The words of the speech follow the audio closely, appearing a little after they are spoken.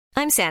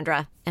I'm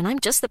Sandra, and I'm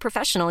just the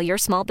professional your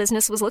small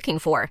business was looking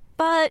for.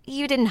 But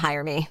you didn't hire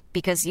me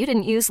because you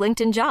didn't use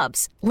LinkedIn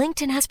Jobs.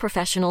 LinkedIn has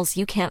professionals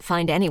you can't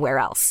find anywhere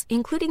else,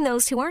 including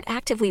those who aren't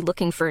actively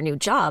looking for a new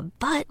job,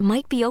 but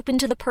might be open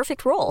to the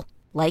perfect role,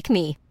 like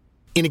me.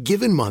 In a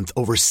given month,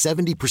 over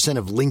 70%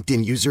 of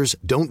LinkedIn users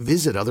don't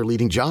visit other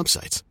leading job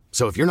sites.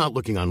 So if you're not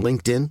looking on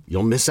LinkedIn,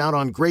 you'll miss out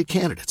on great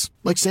candidates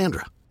like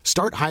Sandra.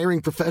 Start hiring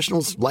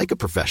professionals like a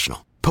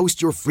professional. Post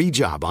your free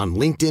job on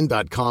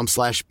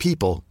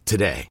linkedin.com/people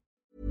today.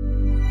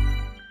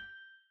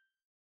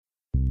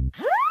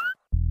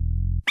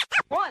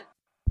 1,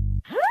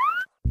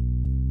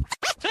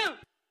 2,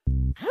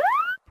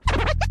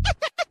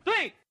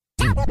 3.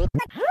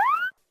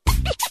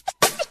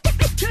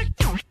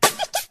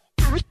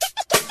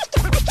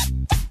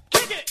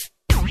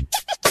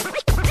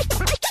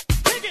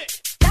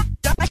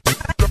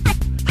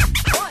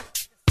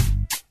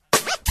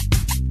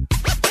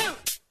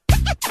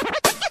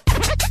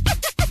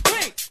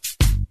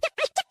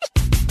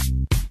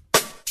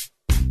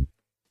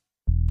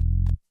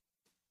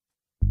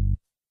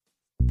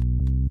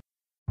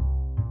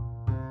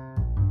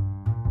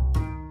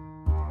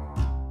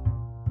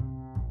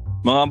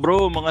 Mga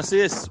bro, mga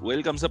sis,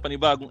 welcome sa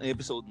panibagong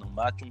episode ng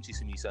Machong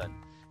Chismisan.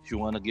 If you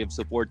wanna give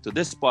support to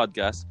this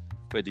podcast,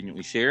 pwede nyo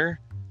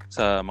i-share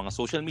sa mga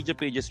social media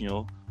pages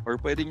nyo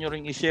or pwede nyo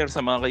ring i-share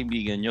sa mga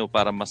kaibigan nyo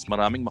para mas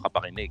maraming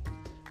makapakinig.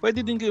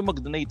 Pwede din kayo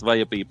mag-donate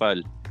via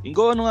PayPal.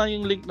 Ingo, ano nga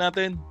yung link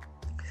natin?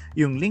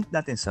 Yung link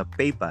natin sa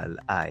PayPal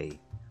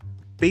ay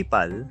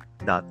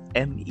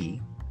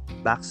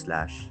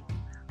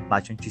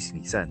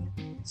paypal.me/machongchismisan.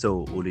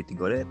 So,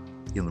 ulitin ko ulit.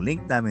 Yung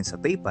link namin sa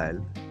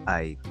PayPal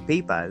ay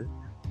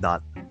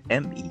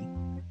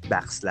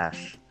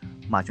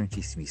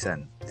paypal.me/machongchismisan.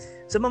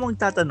 Sa mga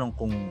magtatanong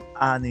kung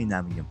ano yung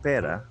namin yung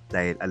pera,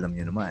 dahil alam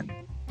nyo naman,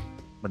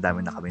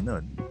 madami na kami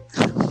nun.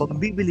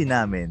 Pagbibili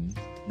namin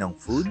ng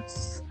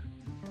foods,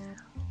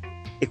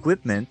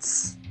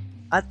 equipments,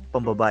 at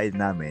pambabayad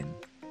namin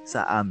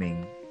sa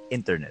aming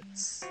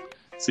internets.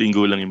 Si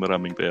Ingo lang yung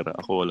maraming pera.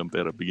 Ako walang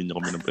pera. Bigyan nyo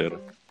kami ng pera.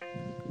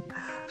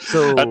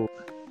 So, at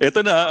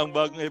ito na ang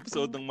bagong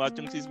episode ng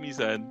Machong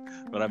Chismisan.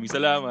 Maraming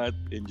salamat.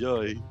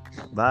 Enjoy.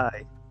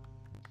 Bye.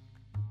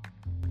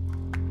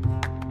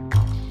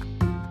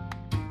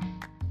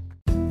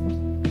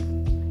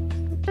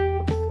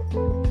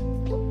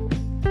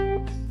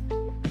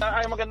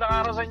 Ay, magandang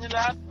araw sa inyo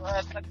lahat.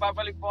 At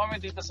nagbabalik po kami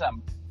dito sa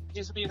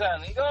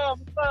Chismisan. Ingo,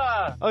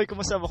 basta! Oy,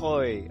 kumusta mo,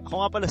 Koy?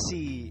 Ako nga pala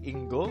si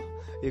Ingo.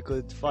 You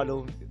could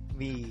follow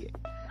me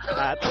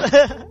at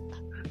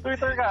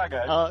Twitter ka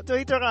agad?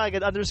 Twitter ka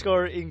agad,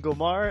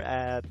 _Ingomar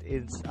at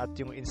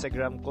yung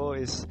Instagram ko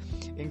is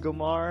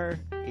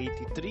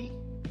Ingomar83.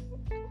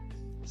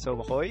 So,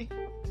 Makoy?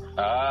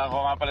 Ako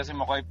nga pala si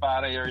Makoy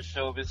Pare, your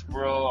showbiz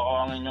bro.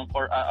 Ako ang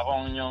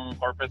inyong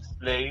corporate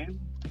slave.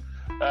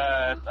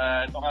 At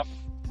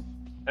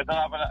ito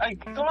nga pala. Ay,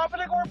 ito nga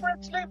pala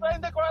corporate slave. Ay,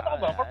 hindi ko ano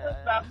ba?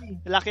 Corporate lucky.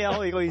 Laki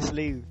ako, ikaw yung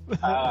slave.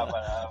 Pala.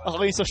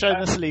 Ako yung social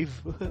na slave.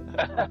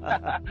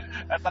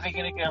 At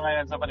nakikinig kayo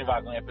ngayon sa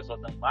panibagong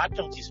episode ng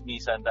Machong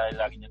Chismisan dahil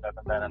lagi niyo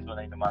tatandaan ang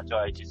tunay na macho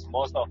ay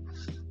chismoso.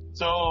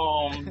 So,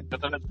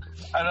 katulad,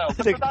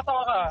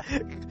 natatawa ka?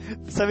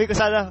 Sabi ko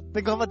sana,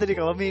 nagmamadali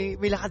ka ba?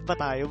 May lakad ba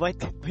tayo?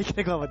 Bakit may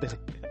nagmamadali?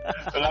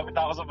 Malapit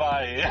ako sa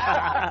bahay.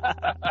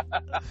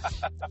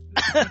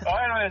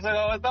 Okay naman, so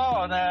ito,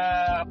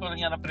 tulad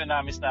nga na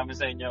prinamis namin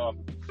sa inyo,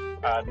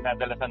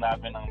 dinadalasan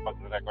namin ang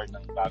pag-record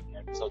ng bagong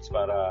episodes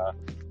para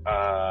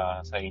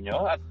sa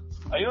inyo. At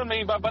ayun,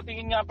 may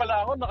babatingin nga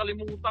pala ako,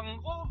 nakalimutan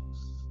ko.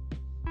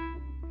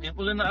 Hindi ko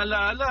lang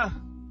naalaala.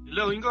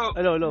 Hello, Ingo.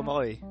 Hello,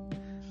 Makoy.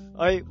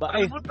 Ay,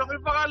 nakalimutan ko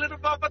yung pangalan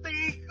ng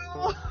babatingin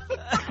ko.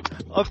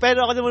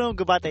 Pero ako naman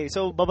gabate.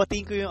 So,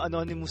 babatiin ko yung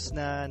anonymous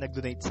na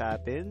nag-donate sa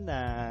atin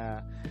na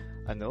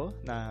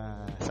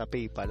sa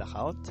PayPal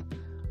account.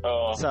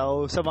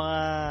 So, sa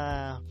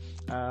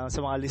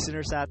mga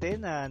listeners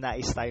natin na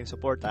nais tayong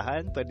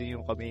suportahan, pwede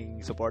nyo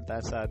kaming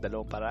suportahan sa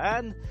dalawang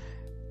paraan.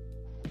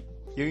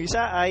 Yung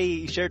isa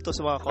ay i-share to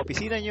sa mga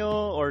kaopisina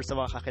nyo or sa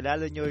mga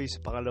kakilala nyo. Yung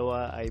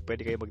pangalawa ay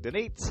pwede kayo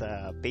mag-donate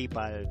sa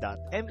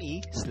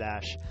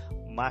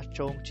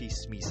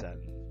paypal.me/machongchismisan.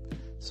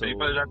 So,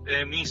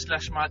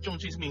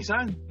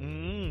 paypal.me/machongchismisan.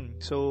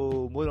 So,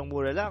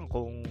 murang-mura lang.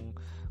 Kung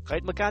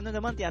kahit magkano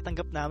naman,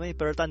 tiyatanggap namin.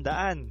 Pero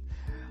tandaan,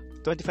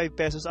 25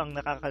 pesos ang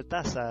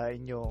nakakaltas sa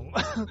inyong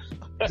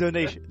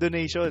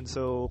donation.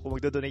 So, kung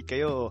magdo-donate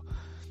kayo,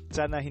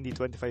 sana hindi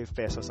 25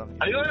 pesos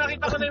ang... Ayun,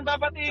 nakita ko na yung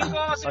babatiin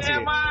ko. Si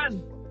Eman.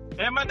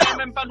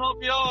 Eman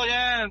Panopio.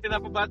 Yan.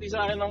 Pinapabati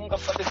sa akin ng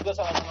kapatid ko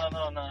sa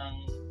ano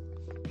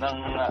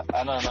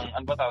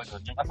ba tawag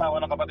doon? Yung asawa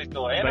ng kapatid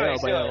ko.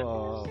 Anyways, yun.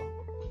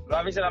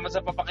 Maraming salamat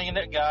sa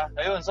papakinig, ha.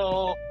 Ayun,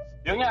 so,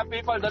 yun nga,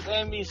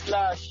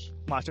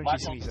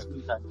 paypal.me/machongchismisan.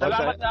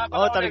 Salamat nga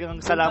pala.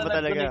 Talagang salamat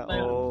talaga.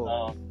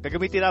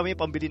 Gagamitin namin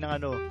yung pambili ng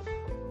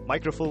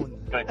microphone.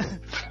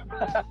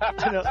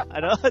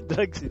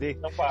 Drugs, hindi.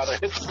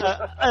 Pares.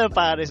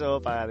 Pares,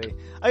 pare.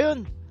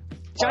 Ayun.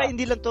 Tsaka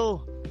hindi lang to.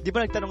 Di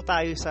ba nagtanong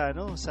tayo sa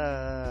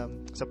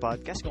sa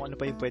podcast kung ano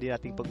pa yung pwede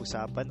nating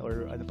pag-usapan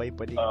or ano pa yung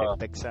pwede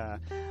i-dagdag sa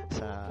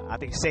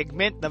ating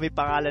segment na may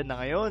pangalan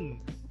na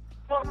ngayon?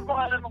 Ano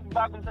pangalan ng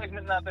bagong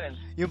segment natin?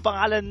 Yung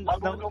pangalan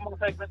lumang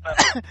segment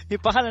natin.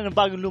 Yung pangalan ng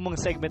bagong lumang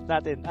segment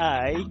natin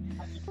ay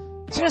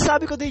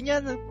sinasabi ko din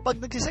yan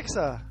pag nagsisex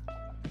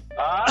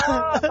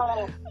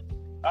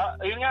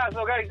yun nga.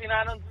 So guys,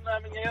 in-announce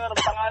namin ngayon ang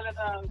pangalan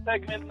ng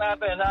segment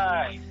natin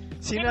ay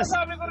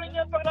sinasabi ko rin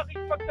yan pag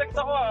nakikipag-sex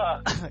ako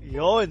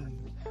Yun.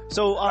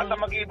 So, basta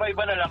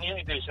mag-iba-iba na lang yung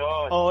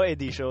edition.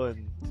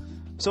 Edition.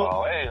 So,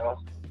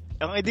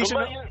 ang edition...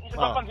 So, yung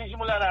ba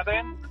pagsisimula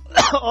natin?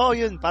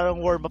 Yun. Parang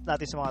warm-up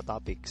natin sa mga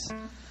topics.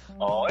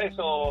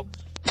 So,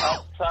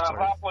 sa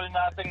raffle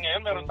natin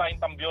ngayon, meron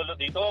tayong tambiolo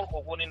dito.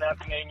 Kukunin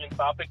natin ngayon yung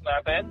topic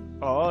natin.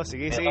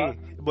 Sige.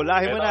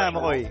 Bulahin mo na,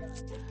 Makoy.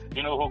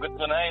 Hinuhugot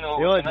ko na.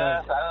 Yun.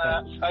 Sana,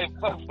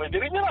 pwede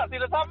rin yun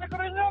Sinasabi ko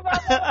rin yun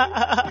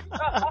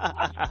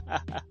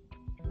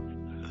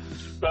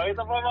So,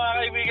 ito po mga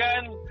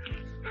kaibigan.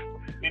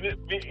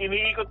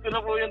 Iniikot ko na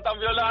po yung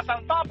tambiolo at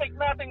ang topic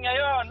natin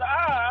ngayon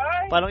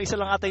ay... Parang isa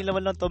lang ata yung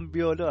laman ng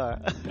tambiolo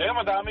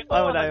madami to.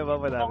 Madami ba?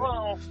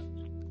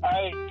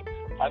 Ay,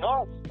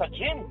 sa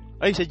gym.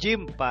 Ay, sa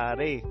gym,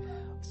 pare.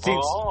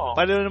 Since,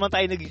 paano naman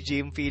tayo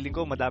nag-gym, feeling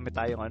ko madami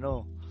tayong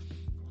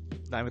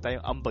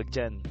ambag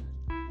dyan.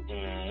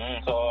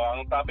 So,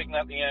 ang topic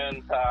natin ngayon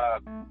sa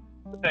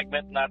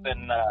segment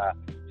natin na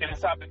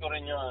sinasabi ko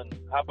rin yun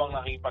habang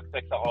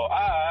nakikipag-sex ako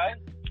ay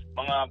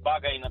mga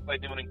bagay na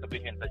pwede mo rin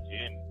sabihin sa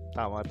gym.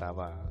 Tama.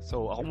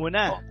 So, ako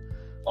muna.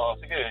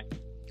 Sige.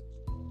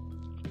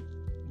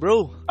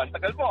 Bro. Ang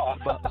tagal mo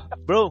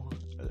Bro,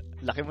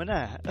 laki mo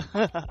na.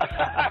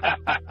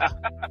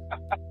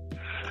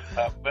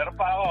 Meron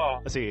pa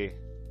ako. Sige.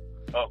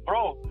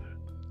 Bro,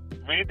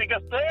 may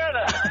tigas na yan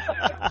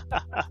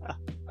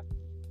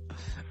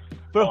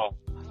Bro,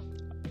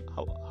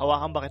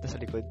 hawakan ba kita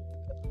sa likod?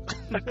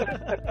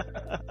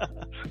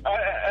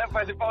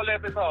 Pwede pa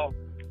ulit ito.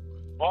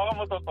 Hawakan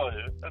mo to, tol.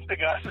 Ang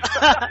tigas.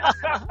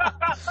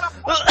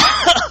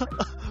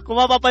 Kung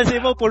mapapansin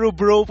mo, puro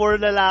bro, puro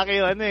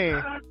lalaki yun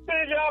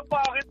Kaya,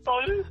 bakit,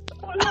 tol?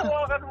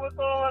 Hawakan mo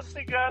to, ang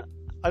tigas.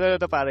 Ano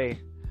to, pare?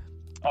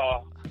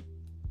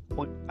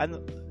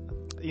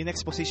 Yung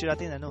next position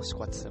natin,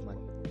 squats naman.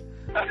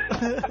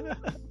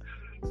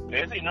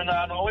 Sino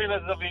na yung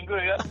nasasabihin ko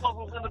Ano ang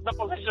susunod na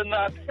position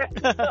natin?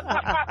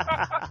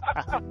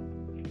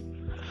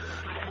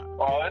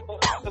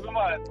 Ito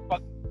naman,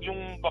 pag yung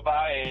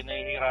babae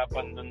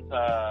nahihirapan dun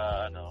sa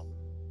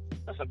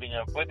sabi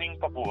niya, pwedeng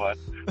pabuhat.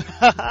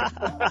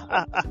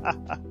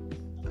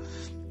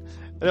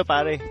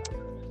 Pare?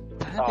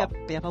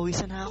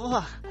 Papawisan na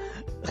ako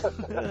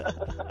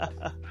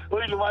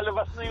Uy,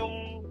 lumalabas na yung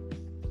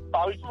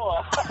pawis mo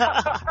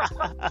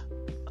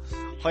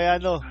Kaya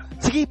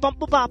sige, pump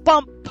mo pa!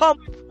 Pump!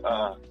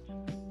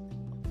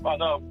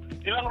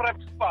 Ilang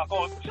reps pa,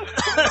 coach?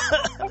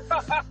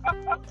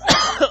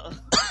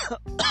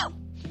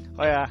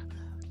 Kaya,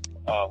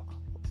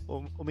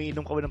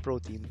 umiinom ka ba ng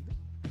protein?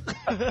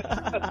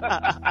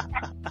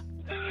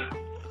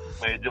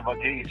 Medyo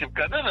mag-iisip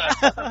ka dun,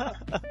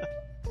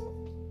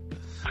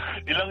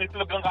 Ilang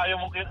itlog ang kaya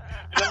mong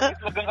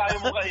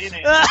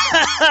kainin?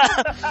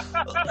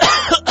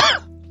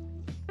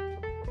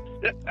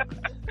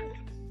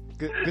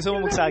 Gusto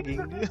mo magsaging?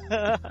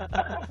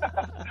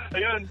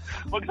 Ayun,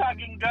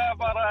 magsaging ka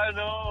para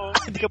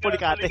hindi ka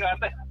pulikate.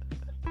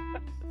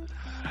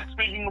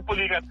 Speaking of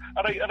pulikat,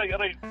 aray,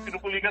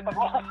 pinupulikat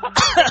ako.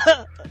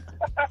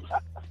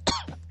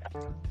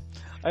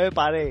 Ayun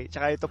pare,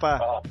 tsaka ito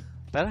pa.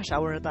 Tara,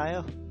 shower na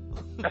tayo.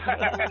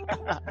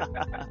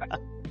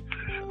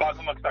 Bago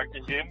mag-start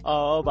yung gym?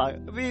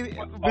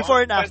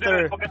 Before and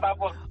after.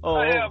 Pagkatapos.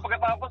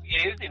 Pagkatapos,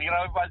 sinira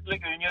mo yung pants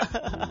yun.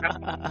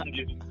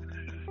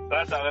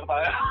 Tara, shower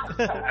tayo.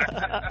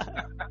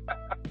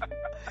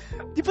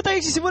 Di pa tayo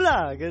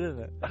sisimula.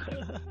 Ganun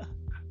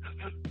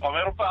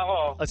meron pa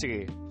ako.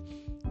 Sige.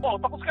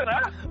 Tapos ka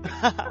na?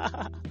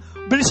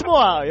 Bilis mo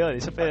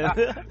Yun, isa pa.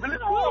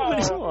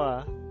 Bilis mo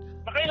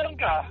Nakailan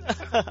ka?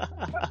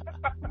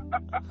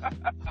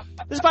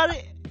 Tapos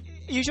pare,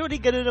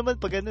 usually gano'n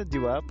naman pag di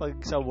ba? Pag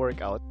sa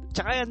workout.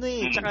 Tsaka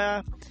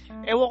tsaka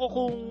ewan ko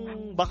kung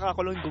baka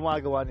ako lang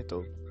gumagawa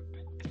nito.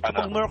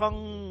 Kapag meron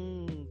kang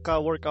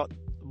ka-workout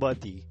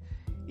body,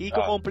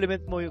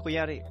 i-compliment mo yung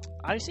kunyari,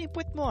 ayos na yung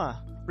puwet mo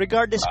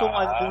regardless kung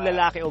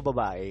lalaki o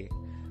babae.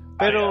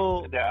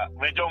 Pero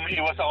medyo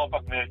umiiwas ako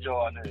pag medyo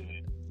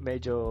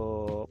medyo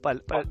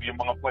yung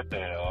mga puwet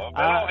pero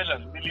okay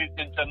lang, delete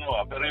yung chan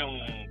mo pero yung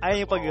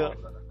yung pag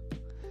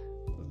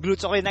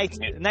glutes, okay,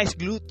 nice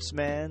glutes,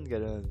 man,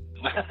 ganun.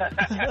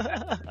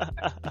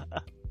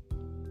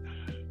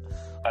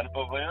 Ano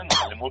pa ba yun?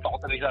 Nalimutan ko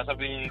talaga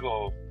sasabihin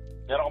ko.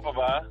 Meron ka pa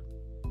ba?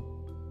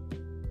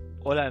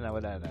 Wala na.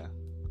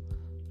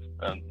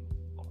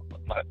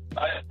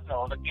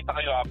 Nagkita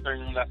kayo after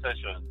yung last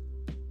session.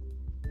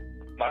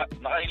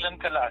 Nakailan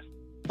ka last?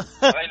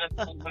 Nakailan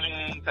ka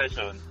huling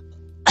session?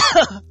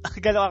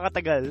 Gano'n ka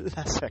katagal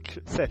last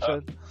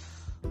session?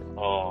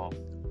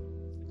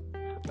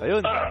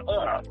 Ayun.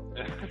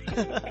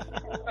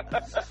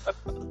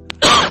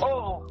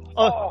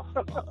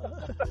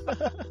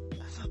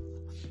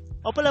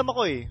 Pala mo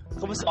ko eh.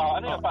 Kamusta?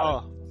 Ano yan,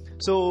 pare?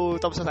 So,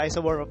 tapos na tayo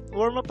sa warm-up.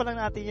 Warm-up pa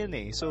lang natin yan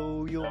eh.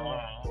 So, yung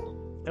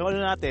ano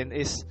natin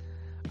is,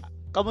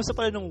 kamusta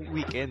pala nung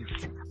weekend?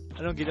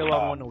 Anong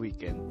ginawa mo nung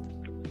weekend?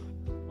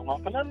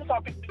 Pala nung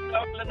topic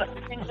pala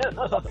natin yan.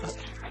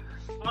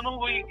 Anong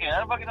weekend?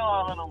 Ano ba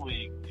ginawa ko nung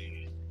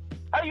weekend?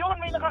 Ayun,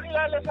 may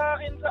nakakilala sa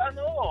akin sa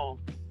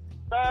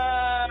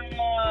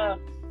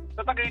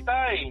sa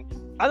Tagaytay.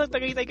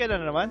 Tagaytay ka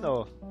na naman,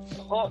 oh?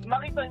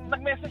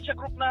 Nag-message sa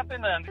group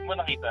natin hindi mo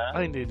nakita?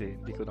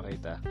 Hindi ko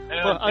nakita.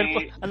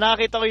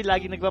 Nakakita ko yung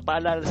lagi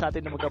nagpapaalala sa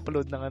atin na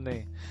mag-upload ng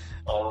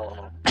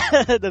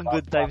ng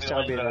good times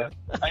sa kabila.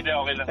 Hindi,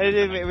 okay lang.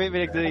 May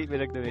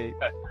nag-donate.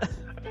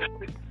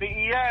 Si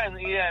Ian,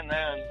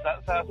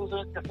 sa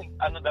susunod kasi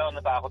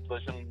natakot daw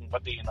siyang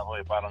batiin ako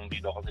parang hindi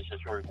daw kasi siya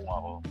sure kung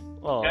ako.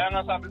 Kaya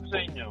nga sabi ko sa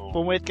inyo.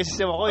 Pumuwit kasi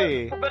siya ako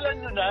eh. Sugalan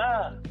nyo na.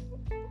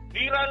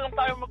 Bira lang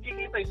tayo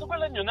magkikita.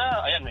 Sugalan nyo na.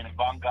 Ayan, may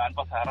nagbanggaan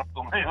pa sa harap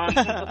ko ngayon.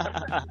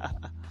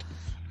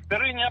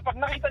 Pero yun nga, pag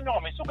nakita nyo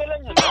kami,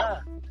 sugalan nyo na.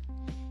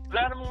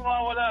 Wala namang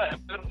mawawala.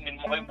 Pero hindi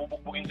mo kayong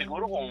bubugbugin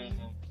siguro kung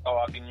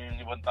tawagin nyo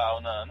yung ibang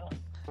tao na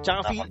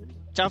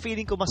Tsaka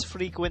feeling ko mas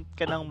frequent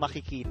ka nang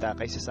makikita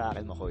kaysa sa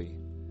akin, Makoy.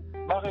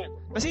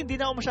 Bakit? Kasi hindi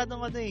na ako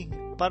masyadong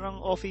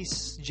parang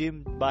office,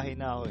 gym, bahay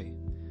na ako eh.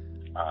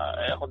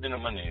 Ako din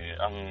naman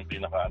ang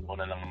pinaka-ano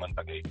na lang naman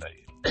Tagaytay.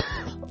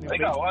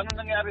 Ikaw, ano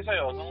nangyari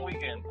sa'yo nung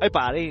weekend? Ay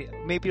pare,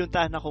 may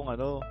pinuntahan akong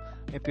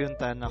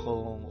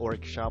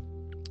workshop.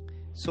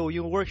 So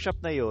yung workshop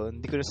na yon,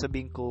 hindi ko na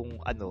sabihin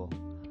kung ano,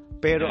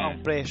 pero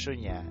ang presyo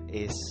niya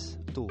is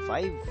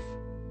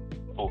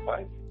 2.5.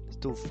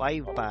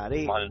 2.5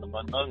 pare. Mahal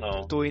naman,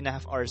 no?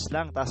 2.5 hours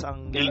lang, tas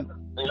ang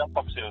ilang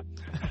pops yun?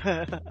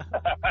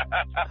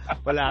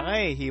 Wala nga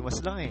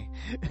himas lang eh.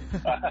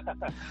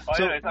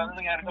 So, ano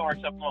nangyari sa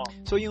workshop mo?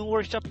 So yung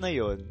workshop na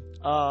yon,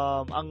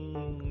 ang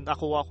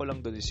nakuha ko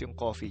lang doon is yung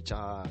coffee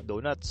tsaka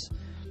donuts.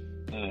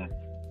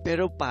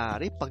 Pero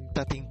pare,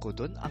 pagdating ko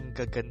doon, ang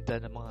gaganda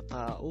ng mga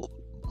tao.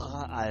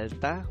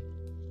 Alta.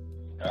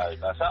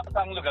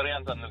 Saan lugar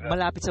yan?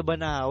 Malapit sa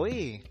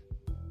Banawe.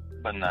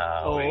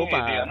 Oo,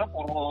 pare.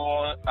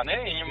 Puro,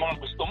 yung mga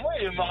gusto mo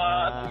yung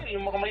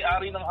mga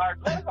may-ari ng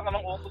hardware, saka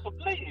ng auto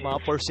supply Mga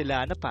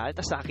porcelana pa,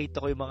 tapos nakita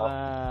ko yung mga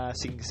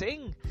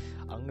singsing.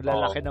 Ang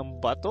lalaki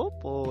ng bato,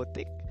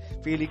 putik.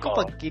 Feeling ko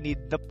pag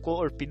kinidnap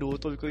ko or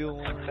pinutol ko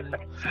yung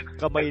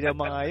kamay ng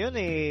mga yun,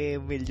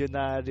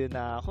 milyonaryo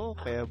na ako.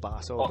 Kaya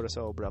baka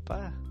sobra-sobra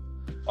pa.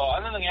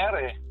 Ano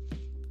nangyari?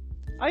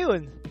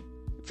 Ayun.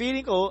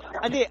 Feeling ko,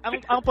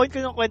 ang point ko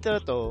ng kwento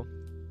na to,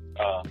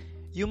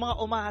 yung mga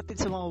umaatid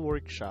sa mga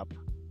workshop,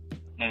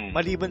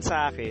 maliban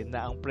sa akin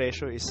na ang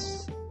presyo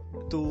is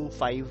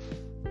 2.5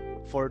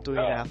 for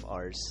 2.5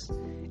 hours,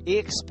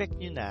 i-expect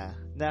nyo na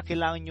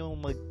kailangan nyo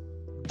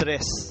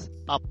mag-dress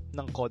up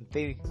ng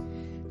konti.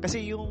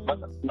 Kasi yung...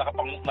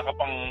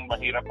 Nakapang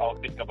mahirap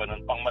outfit ka ba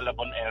nun? Pang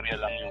Malabon area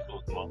lang yung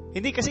suit mo?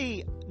 Hindi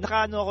kasi,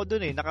 naka-ano ako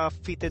dun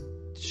naka-fitted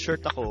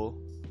shirt ako,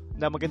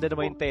 na maganda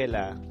naman yung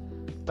tela.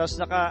 Tapos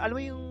alam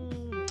mo yung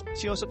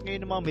sinusot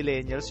ngayon ng mga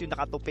millennials, yung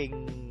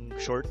nakatuping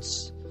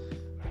shorts.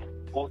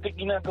 Putik,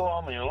 ginagawa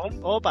mo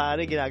yun? Oo,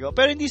 pare, ginagawa.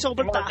 Pero hindi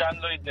sobrang yung mga John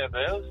Lloyd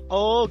levels?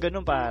 Oo,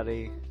 ganun,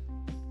 pare.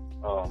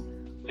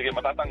 Sige,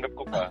 matatanggap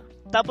ko pa.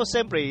 Tapos,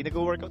 siyempre,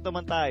 nag-workout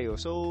naman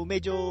tayo. So,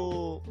 medyo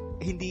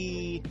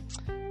hindi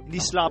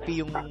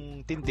sloppy yung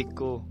tindig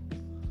ko.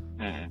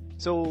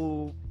 So,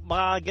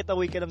 maka-get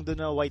away ka lang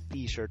doon na white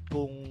t-shirt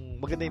kung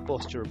maganda yung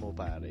posture mo,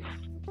 pare.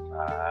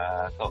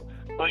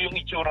 So yung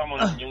itsura mo,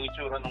 yung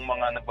itsura ng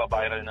mga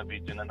nagba-viral na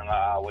video na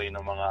nangaaway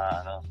ng mga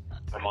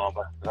ng mga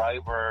bus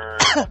driver,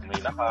 pag may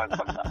nakat,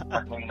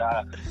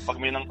 pag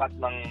may nangkat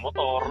ng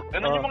motor,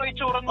 ganun yung mga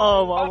itsura mo.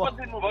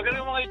 Papansin mo ba?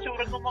 Ganun yung mga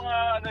itsura ng mga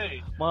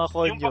mga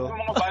konyo. Yung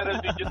pag mga viral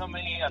video na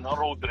may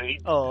road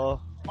rage. Oo.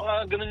 Mga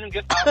ganun yung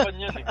get-upan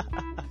yun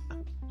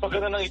So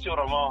ganun ang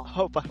itsura mo.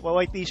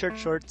 White t-shirt,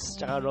 shorts,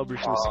 tsaka rubber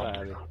shoes,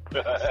 pare.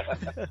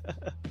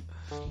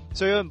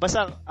 So yun,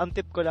 basta ang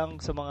tip ko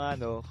lang sa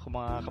mga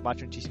mga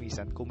kapatsyong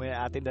chismisan, kung may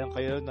atin lang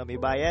kayo na may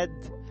bayad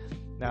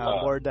na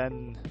more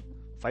than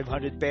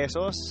 500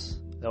 pesos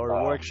or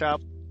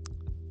workshop,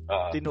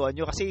 tinuan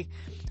nyo kasi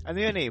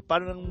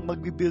parang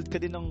magbi-build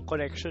ka din ng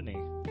connection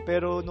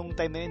pero nung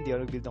time na yun, hindi ako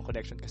nag-build ng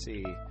connection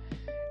kasi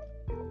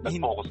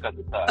focus ka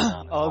dito sa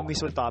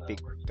mismo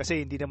topic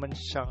kasi hindi naman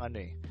siyang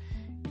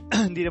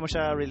hindi naman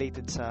siya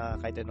related sa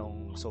kahit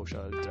anong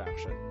social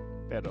interaction,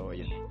 pero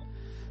yun.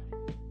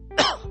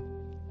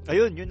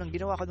 Ayun, yun ang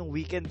ginawa ko nung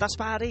weekend. Tas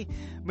pare,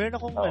 meron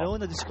akong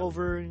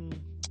na-discover.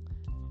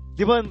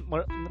 Di ba,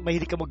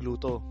 mahilig ka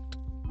magluto?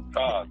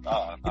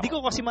 Hindi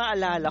ko kasi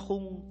maalala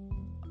kung...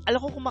 Alam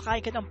ko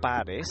kumakain ka ng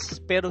pares,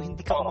 pero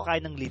hindi ka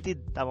kumakain ng litid.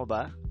 Tama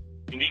ba?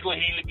 Hindi ko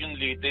hilig yung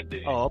litid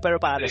Oo, pero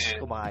pares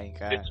kumakain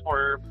ka. It's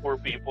for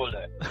people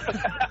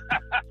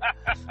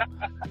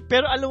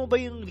Pero alam mo ba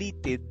yung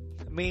litid,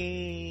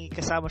 may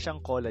kasama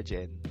siyang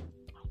collagen?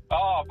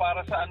 Oo,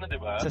 para sa ano, di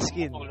ba? Sa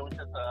skin. Tulong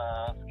siya sa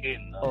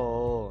skin. No?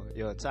 Oo,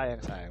 yun. Sayang.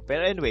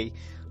 Pero anyway.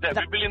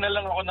 Bibili na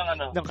lang ako ng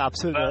ano. Ng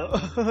capsule, no?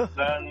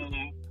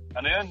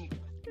 Ano yun?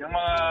 Yung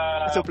mga...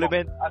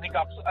 Supplement.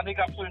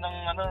 Ani-capsule ng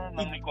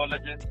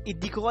collagen.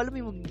 Hindi ko alam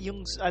yung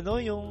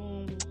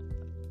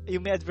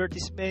may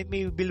advertisement,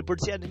 may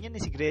billboard si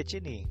si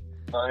Gretchen eh.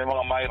 Yung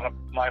mga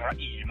Myra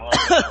E, mga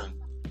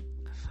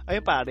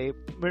ayun pare,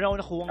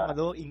 meron ako nakuhang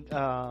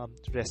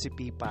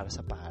recipe para sa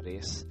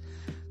pares.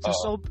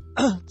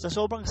 Sa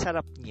sobrang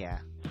sarap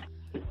niya,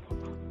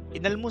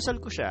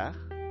 inalmusal ko siya,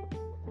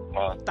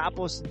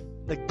 tapos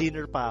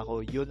nag-dinner pa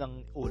ako, yun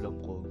ang ulam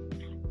ko.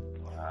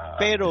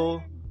 Pero,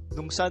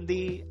 nung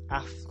Sunday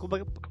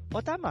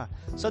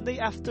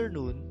Sunday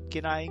afternoon,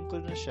 kinain ko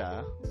na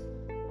siya,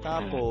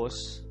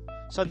 tapos,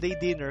 Sunday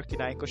dinner,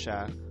 kinain ko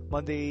siya,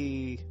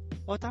 Monday,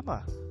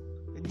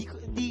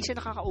 hindi siya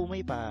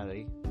nakakaumay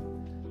pare.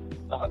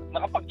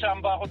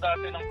 Nakapag-chamba ako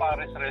dati ng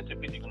pares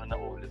recipe, hindi ko na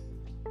naulit.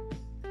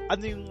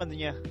 Ano yung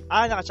niya?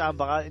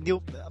 Nakachamba ka? Hindi,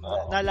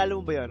 naalala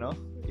mo ba yun, no?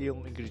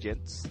 Yung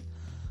ingredients?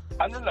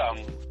 Ano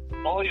lang,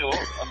 toyo,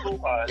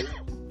 asukal,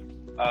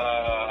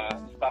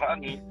 star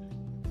anise,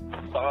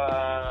 saka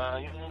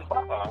yung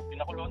baka,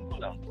 pinakuloan ko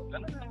lang.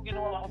 Ganun lang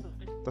ginawa ko doon.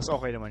 Tapos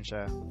okay naman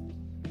siya?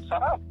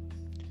 Sarap.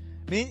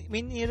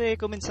 May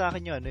ni-recommend sa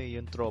akin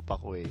yung tropa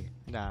ko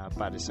na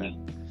parisan.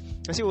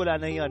 Kasi wala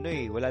na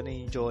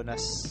yung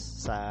Jonas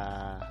sa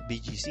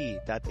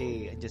BGC.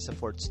 Dati, andyan sa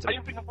 4th Street.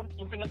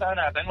 Yung pinuntahan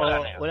natin,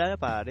 wala na yun? Wala na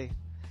pare.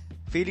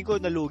 Feeling ko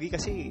nalugi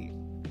kasi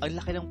ang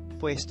laki ng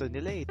pwesto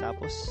nila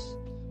Tapos,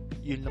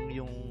 yun lang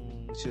yung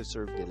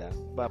serve nila.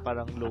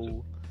 Parang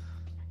low.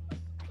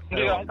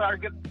 Hindi, ang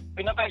target,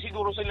 pinatay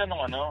siguro sila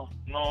nung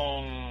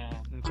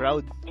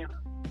crowd.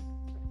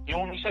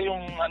 Yung isa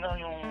yung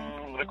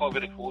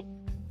recovery food.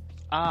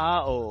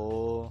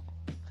 Oo.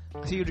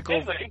 Kasi yung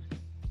recovery.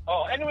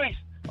 Anyways.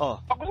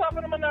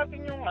 Pag-usapan naman natin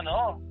yung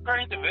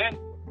current event.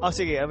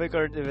 Sige, may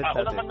current event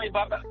natin. Ako naman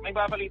may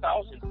babalita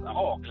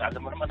ako. Kilala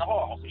mo naman ako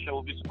si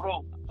Showbiz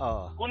Bro.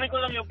 Kunin ko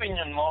lang yung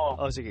opinion mo.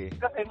 Sige.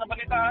 Kasi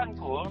nabalitaan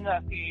ko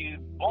na si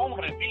Bong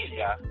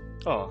Revilla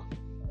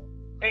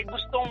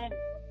gustong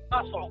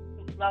pasok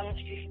ng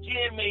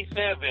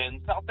GMA7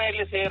 sa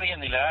teleserye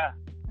nila.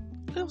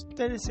 Anong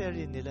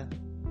teleserye nila?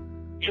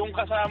 Yung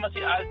kasama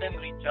si Alden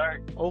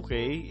Richard.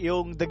 Okay,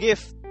 yung The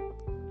Gift.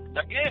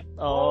 The Gift?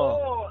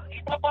 Oo.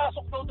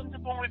 Ipapasok daw dun si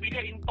Bong Revilla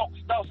in talks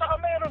daw. Saka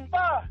meron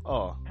pa.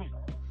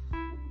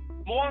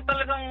 Mukhang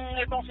talagang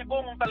itong si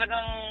Bong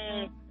talagang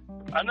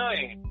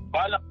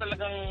balak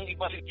talagang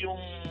ibalik yung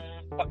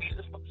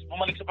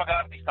bumalik sa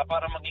pag-aartista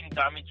para maging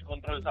damage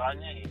control sa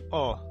kanya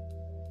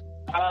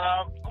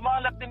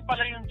kumalat din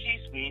pala yung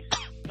chismis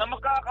na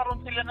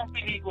magkakaroon sila ng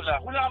pelikula.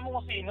 Hulaan mo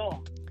kung sino.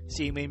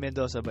 Si May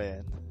Mendoza ba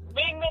yan?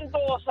 May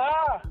Mendoza!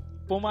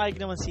 Pumayag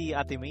naman si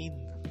Ate Main.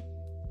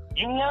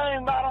 Yun nga,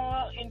 yung parang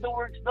in the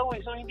works daw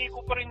So hindi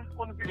ko pa rin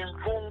confident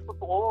kung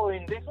totoo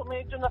hindi. So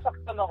medyo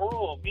nasaktan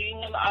ako.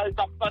 Being na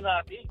alt-up pa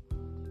natin.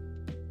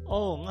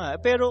 Oo nga.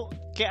 Pero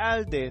kay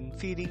Alden,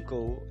 feeling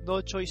ko,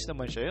 no choice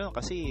naman siya yun.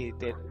 Kasi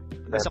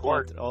nasa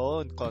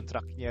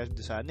contract niya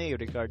doon sana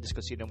regardless kung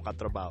sino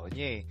makatrabaho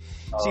niya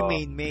Si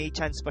Main, may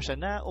chance pa siya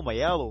na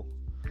umayaw.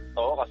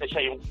 Oo, kasi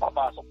siya yung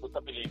papasok doon sa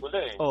pelikula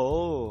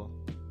Oo.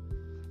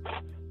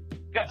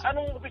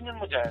 Anong opinion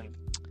mo dyan?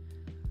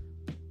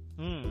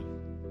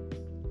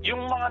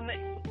 Yung mga,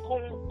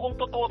 kung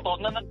totoo to,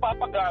 na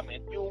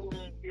nagpapagamit yung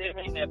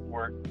GMA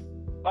Network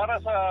para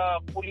sa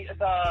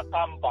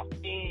comeback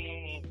ni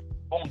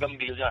Bong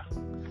Gambilla.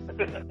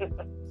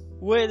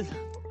 Well,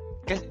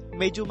 kasi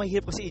medyo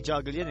mahirap kasi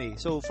i-juggle yan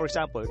So, for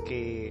example,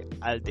 kay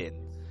Alden.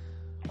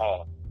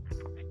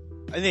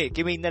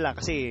 Kay Main na lang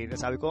kasi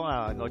nasabi ko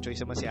nga, no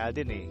choice naman si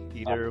Alden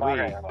Either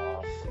way.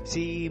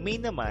 Si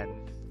Main naman,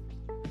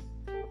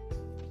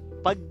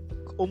 pag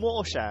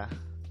umuo siya,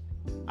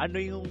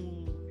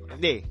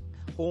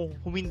 kung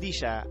humindi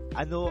siya,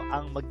 ano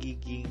ang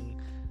magiging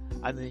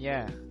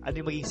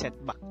yung magiging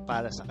setback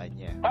para sa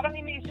kanya? Parang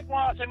iniisip mo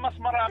kasi mas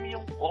marami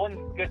yung on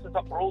kaysa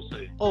sa pros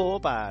Oo,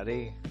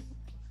 pare.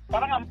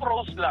 Parang ang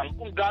pros lang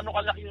kung gaano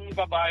kalaki yung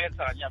ibabayad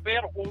sa kanya.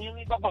 Pero kung yung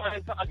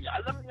ibabayad sa kanya,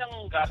 alam niyang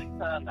galing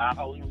sa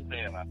nakaw yung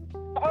pera.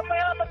 Baka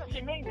mayaman na si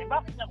May,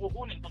 bakit niya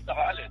kukunin kung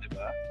sakali, di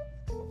ba?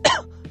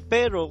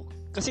 Pero,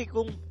 kasi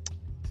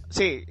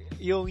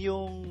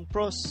yung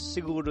pros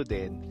siguro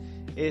din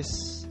is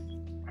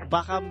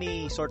baka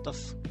may sort of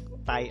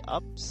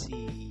tie-up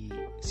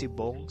si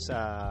Bong sa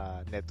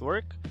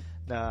network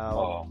na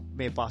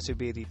may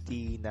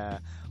possibility na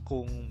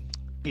kung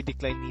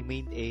i-decline ni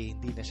Main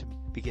hindi na siya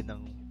bigyan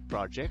ng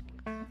project.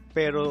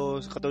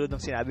 Pero katulad ng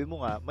sinabi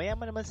mo nga,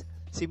 mayaman naman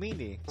si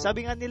Main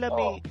Sabi nga nila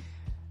yung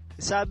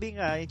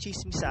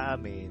chismis sa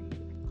amin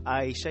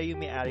ay siya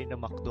yung may-ari ng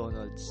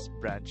McDonald's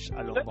branch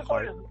along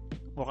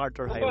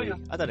MacArthur Highway.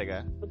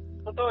 Talaga?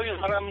 Totoo yun.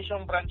 Marami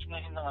siyang branch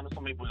ngayon ng sa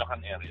may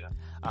Bulacan area.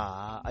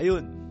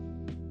 Ayun.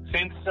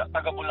 Since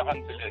taga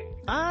Bulacan sila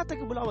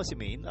taga Bulacan ba si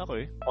Main?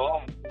 Okay.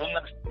 Oo. Doon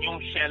yung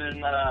shell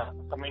na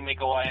sa may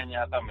kawayan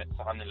yata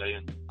sa kanila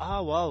yun.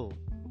 Wow.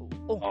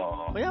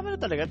 Mayaman na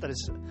talaga.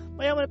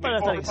 Mayaman na pala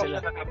talaga sila.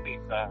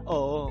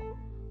 Oo.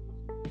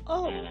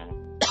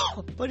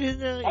 Pwede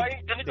na.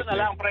 Ganito na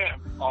lang, pre.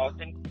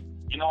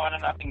 Ginawa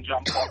na nating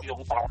jump off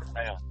yung topic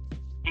na yun.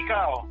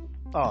 Ikaw,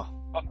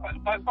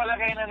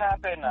 pagpalagay na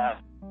natin na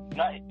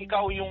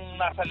ikaw yung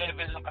nasa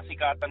level ng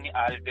kasikatan ni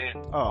Alden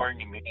or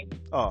ni May.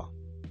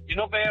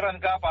 Inoperan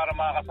ka para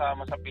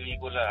makakasama sa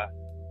pelikula.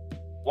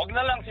 Wag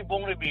na lang si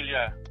Bong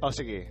Revilla.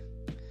 Sige.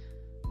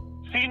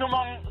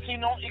 Sinong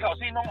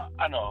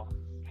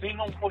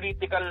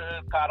political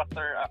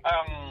character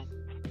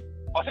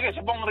sige,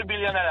 si Bong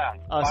Revilla na lang.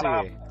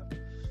 Para sige.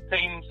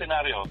 Same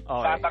scenario.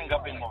 Okay.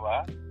 Tatanggapin mo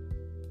ba?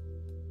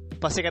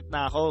 Pasikat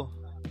na ako.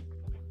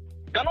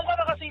 Ganun ka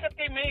nakasikat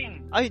kay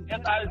Maine.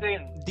 Yan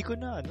Alden. Hindi ko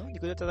na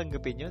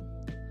tatanggapin yun.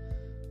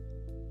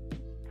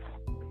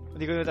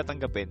 Hindi ko na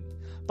tatanggapin.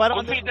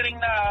 Considering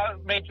na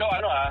medyo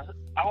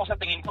ako sa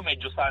tingin ko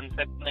medyo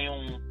sunset na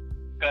yung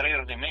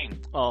career ni Maine.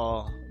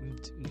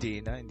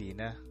 Hindi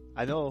na.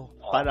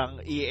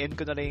 Parang i-end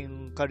ko na lang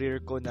yung career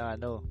ko na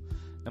na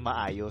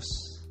maayos.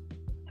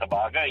 Sa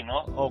bagay,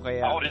 no?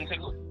 Okay. Ako rin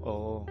siguro.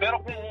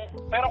 Pero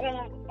kung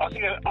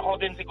sige, ako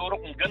din siguro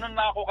kung ganun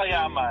na ako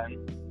kayaman,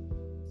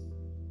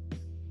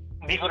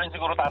 hindi ko rin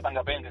siguro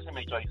tatanggapin kasi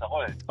may choice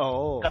ako eh.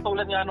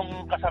 Katulad nga nung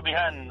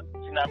kasabihan,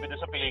 sinabi doon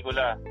sa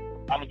pelikula,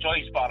 ang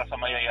choice para sa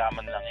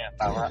mayayaman lang yan.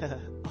 Tama?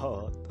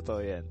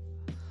 Totoo yan.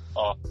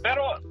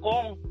 Pero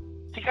kung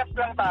sikat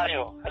lang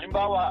tayo,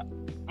 halimbawa,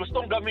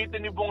 gustong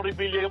gamitin ni Bong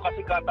Revilla yung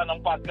kasikatan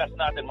ng podcast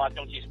natin,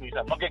 Machong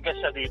Chismisan,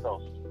 mag-guest siya dito.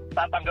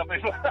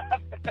 Tatanggapin mo.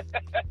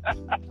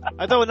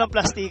 Ito, unang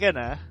plastikan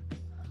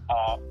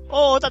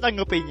oo,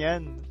 tatanggapin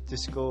yan.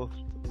 Diyos ko.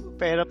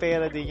 Pera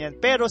din yan.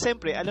 Pero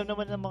siyempre, alam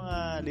naman ng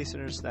mga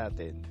listeners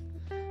natin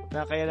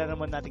na kaya lang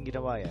naman natin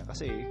ginawa yan.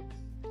 Kasi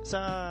sa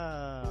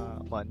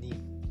money.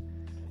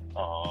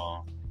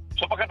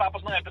 So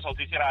pagkatapos ng episode,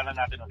 sisiraan na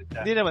natin ulit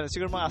yan. Hindi naman.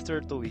 Siguro mga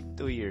after 2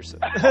 years.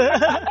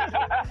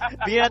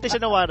 Bigyan natin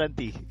siya ng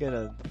warranty.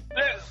 Ganun.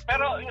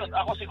 Pero yun,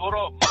 ako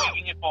siguro,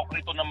 magiging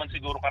ipokrito naman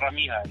siguro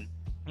karamihan.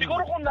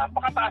 Siguro kung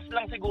napakataas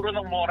lang siguro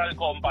ng moral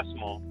compass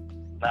mo,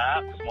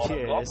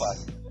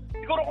 compass.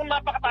 Siguro kung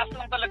napakataas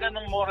lang talaga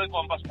ng moral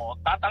compass mo,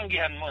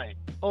 tatanggihan mo eh.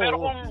 Pero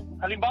kung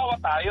halimbawa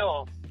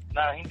tayo,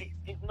 na hindi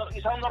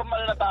isang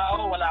normal na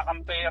tao, wala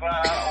kang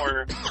pera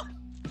or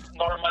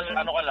normal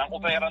ka lang,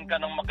 operan ka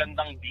ng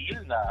magandang deal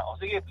na,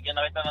 sige, bigyan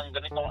na kita ng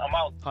ganitong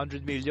amount.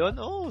 100 million?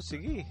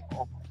 Sige.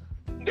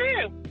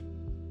 Hindi.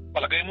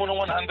 Palagay mo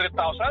ng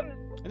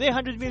 100,000? Hindi,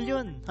 100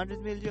 million. 100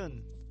 million.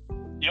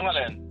 Yung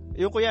alin?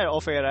 Yung kuya,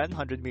 offeran,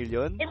 100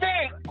 million? Hindi,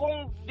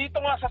 kung dito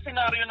nga sa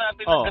senaryo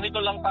natin na ganito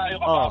lang tayo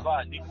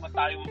kababa, hindi naman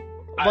tayo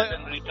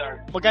Alden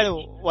Richard. Magkano?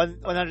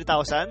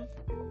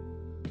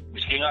 100,000?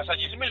 Miski nga sa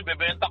Gismil,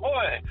 bebenta ko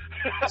eh.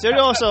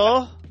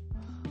 Seryoso?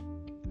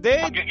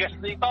 Mag-guess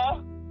dito?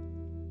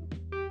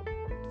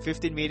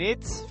 15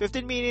 minutes?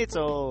 15 minutes,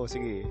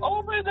 sige.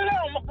 Pwede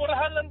lang.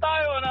 Magpurahan lang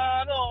tayo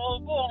na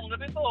Bong,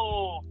 ganito.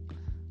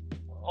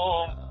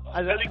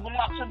 Galing mong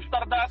action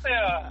star dati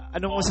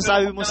Anong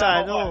masasabi mo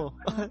sa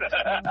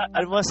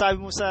Anong masasabi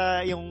mo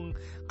sa yung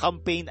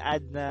campaign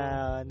ad na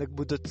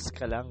nagbudots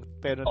ka lang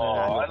pero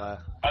nanalo ka?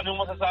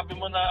 Anong masasabi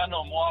mo na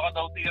mukha ka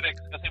daw T-Rex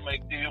kasi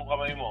maigti yung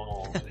kamay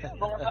mo?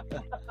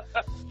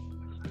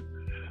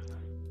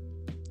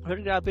 Pero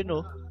grabe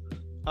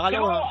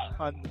akala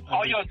mo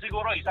yun,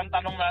 siguro isang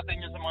tanong natin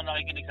yun sa mga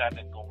nakikinig sa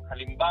atin. Kung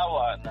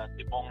halimbawa na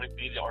si Bong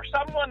Revilla or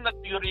someone that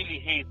you really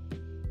hate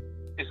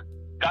is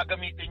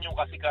gagamitin yung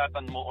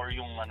kasikatan mo or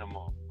yung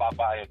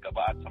papayag ka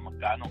ba at sa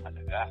magkano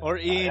halaga? Or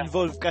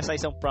i-involve ka sa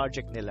isang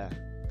project nila.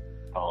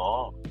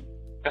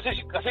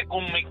 Kasi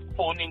kung may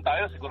phone-in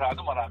tayo,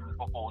 sigurado maraming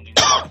po phone-in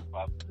tayo.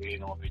 Pagkagay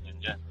ng opinion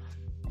dyan.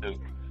 So,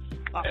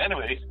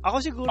 anyways.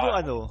 Ako siguro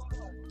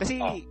kasi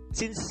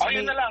since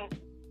yun na lang.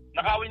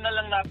 Nakawin na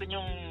lang natin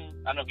yung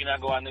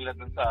ginagawa nila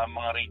dun sa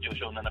mga radio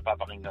show na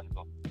napapakinggan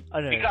ko.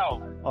 Ikaw,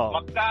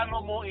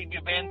 magkano mo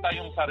ibibenta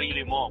yung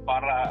sarili mo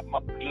para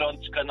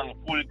mag-launch ka ng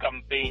full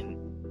campaign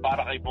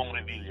para kay Bong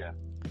Revilla?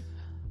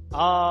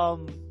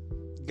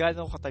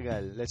 Gano'ng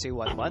katagal? Let's say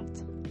 1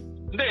 month?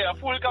 Hindi, a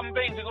full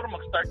campaign siguro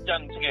mag-start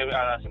dyan. Sige,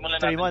 simulan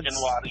natin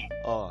January.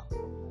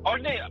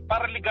 Hindi,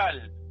 para legal.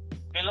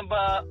 Kailan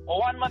ba?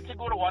 1 month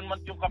siguro. 1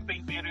 month yung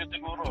campaign period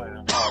siguro.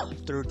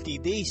 30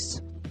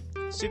 days.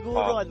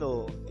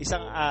 Siguro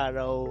isang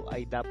araw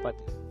ay dapat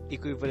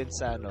equivalent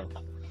sa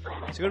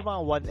siguro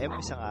mga 1M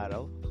isang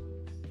araw.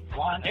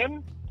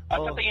 1M?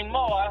 At sa tingin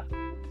mo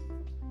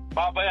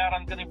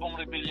babayaran ka ni Bong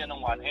Revilla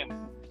ng 1M?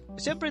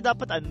 Siyempre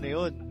dapat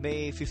yun,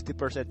 may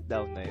 50%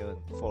 down na yun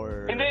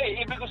for...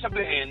 Hindi, ibig ko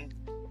sabihin,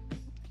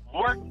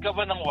 worth ka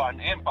ba ng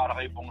 1M para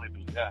kay Bong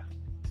Revilla?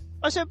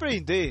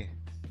 Siyempre hindi.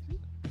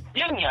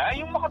 Yan nga,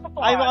 yung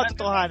makatotohanan. Ay,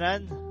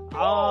 makatotohanan?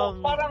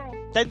 Parang...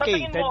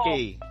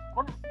 10K.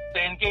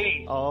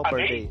 10K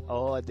per day.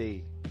 A day.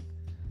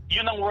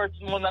 Yun ang worth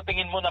mo na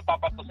tingin mo na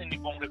papatusin ni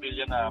Bong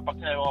Revilla na pag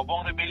sinabi mo,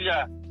 Bong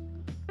Revilla,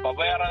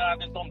 babayaran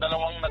natin tong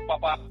dalawang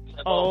nagpapakit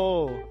na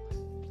to.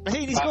 Kasi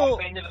Kasi inis ko...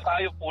 Kakapay nila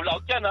tayo, pull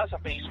out yan sa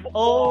Facebook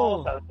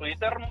mo, sa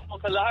Twitter mo,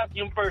 sa lahat.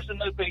 Yung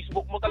personal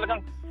Facebook mo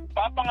talagang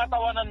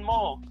papangatawanan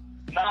mo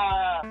na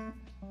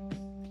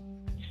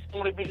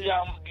yung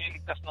Revilla ang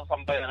magiligtas ng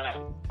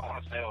sambayanan para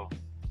sa'yo.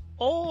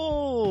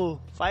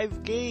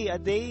 5K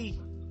a day.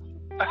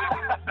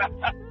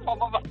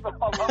 Pababa.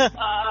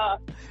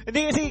 Hindi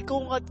kasi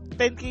kung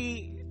 10K,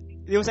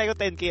 yung sa'yo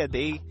 10K a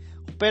day.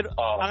 Pero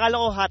akala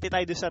ko hati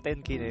tayo doon sa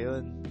 10K na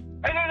yun.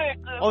 Ay,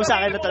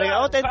 sa akin na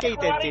talaga. 10K.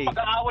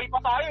 Pag-aaway pa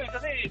tayo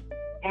kasi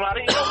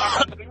kumari ikaw,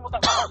 sasabihin mo,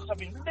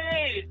 sasabihin,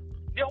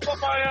 hindi ako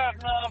papayag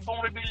na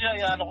pong Revilla,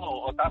 yan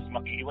ako. Tapos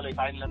makihiwalay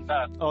tayong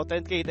landas.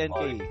 10K.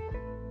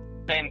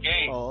 10K?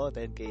 Oo,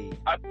 10K.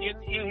 At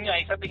yun nga,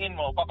 sa tingin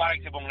mo,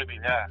 papayag si Bong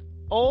Revilla?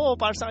 Oo,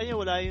 para sa kanya,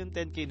 wala yung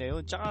 10K na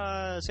yun. Tsaka,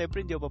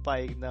 siyempre, hindi ako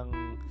papayag ng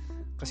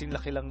kasing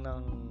laki lang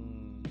ng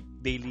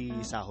daily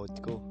sahod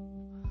ko.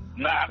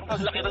 Mas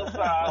laki ng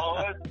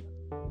sahod.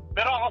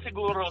 Pero ako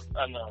siguro,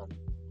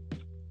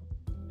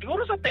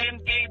 siguro sa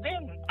 10K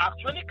din.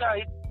 Actually,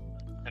 kahit,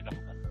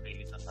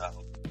 daily sa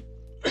sahod.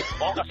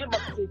 Kasi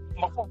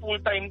magpo-full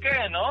time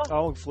ka no?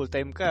 Mag-full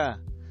time ka.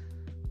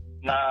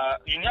 Na,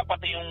 yun nga,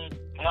 pati yung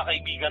mga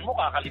kaibigan mo,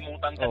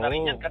 kakalimutan ka na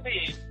rin yan.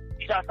 Kasi,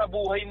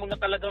 isasabuhay mo na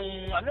talagang,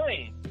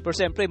 Pero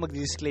siyempre,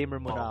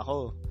 mag-disclaimer muna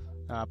ako.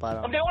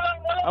 Parang... Hindi,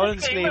 walang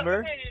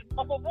disclaimer. Kasi,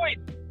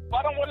 mapupoint.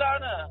 Parang wala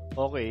na.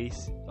 Okay.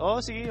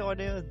 Sige, ako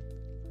na yun.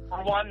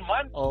 For 1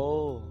 month?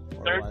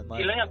 For 1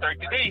 month. Ilan yan?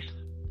 30 days?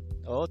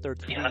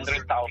 30 days.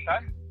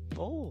 300,000?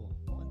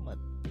 1 month.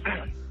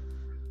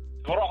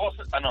 Siguro ako,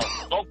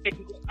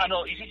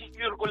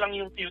 isi-secure ko lang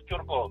yung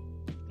future ko.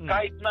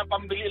 Kahit na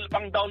pambili,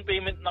 pang down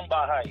payment ng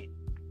bahay.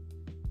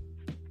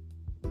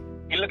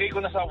 Ilagay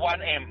ko na sa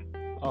 1M.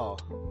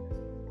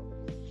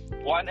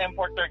 1M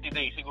for 30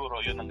 days, siguro,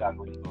 yun ang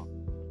gagawin ko.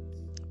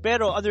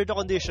 Pero, under the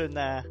condition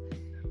na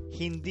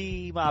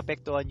hindi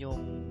maapektuhan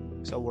yung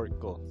sa work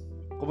ko.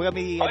 Kumbaga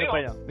may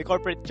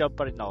corporate job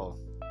pa rin ako.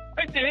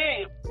 Ay,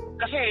 hindi.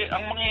 Kasi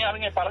ang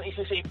mangyayari nga, parang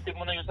isa-safety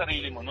mo na yung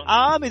sarili mo nun.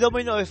 May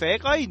domino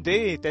effect? Ay,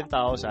 hindi.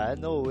 10,000?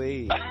 No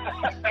way.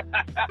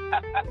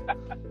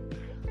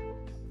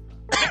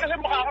 Kasi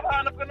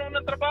makakahanap ka naman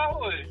ng trabaho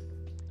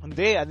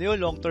Hindi, yun?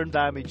 Long-term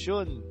damage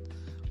yun.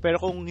 Pero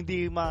kung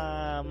hindi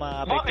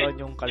maapektuhan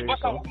yung career ko.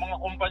 Sa mga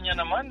kumpanya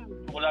naman,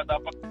 wala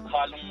dapat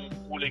halong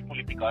kulay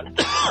politikal.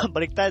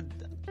 Baliktad.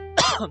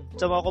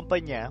 Sa mga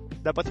kumpanya,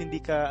 dapat hindi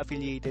ka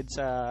affiliated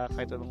sa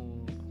kahit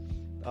anong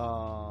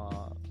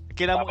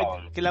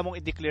kailangan mong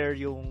i-declare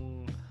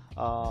yung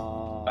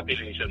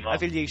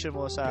affiliation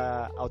mo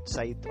sa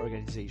outside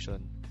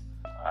organization.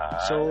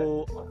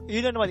 So,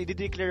 yun na naman,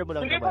 i-declare mo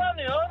lang hindi naman.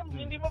 Hindi ba yun?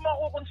 Hindi mo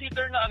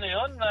mako-consider na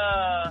yun? Na,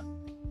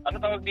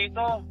 tawag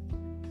dito?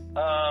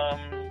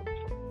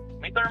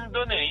 May term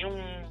doon yung...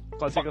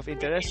 Conflict of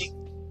interest?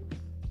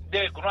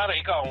 Hindi, kunwari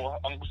ikaw,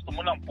 ang gusto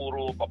mo lang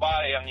puro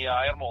babae ang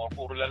i-hire mo o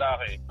puro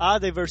lalaki.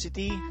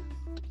 Diversity?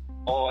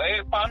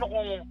 Paano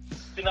kung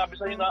sinabi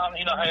sa'yo na ang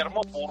hina-hire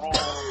mo puro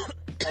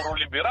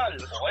liberal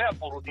o kaya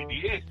puro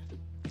DDS?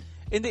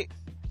 Hindi.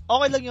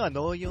 Okay lang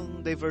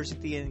yung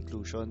diversity and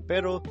inclusion.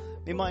 Pero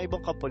may mga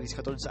ibang companies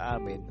katulad sa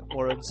amin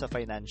or sa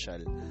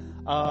financial.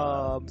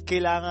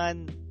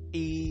 Kailangan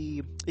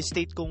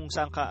i-state kung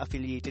saan ka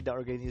affiliated na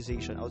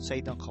organization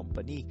outside ng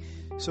company.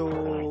 So,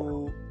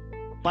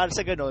 para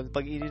sa ganun,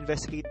 pag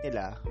i-investigate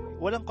nila,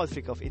 walang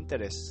conflict of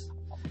interest.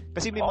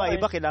 Kasi may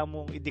mga iba kailangan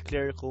mong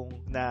i-declare kung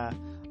na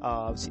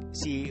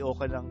CEO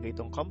ka ng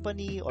ganitong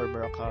company or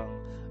meron kang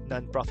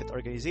non-profit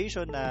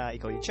organization na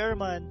ikaw yung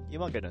chairman,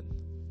 yung mga ganun.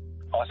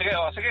 Sige.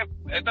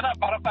 Ito na,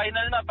 para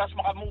final na, tapos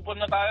makamove on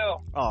na tayo.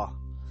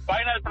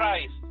 Final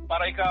price,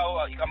 para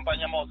ikaw,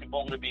 ikampanya mo si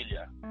Bong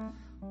Revilla.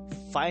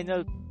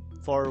 Final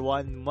for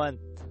 1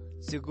 month.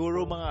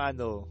 Siguro mga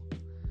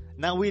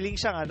nang willing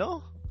siyang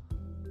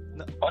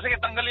sige,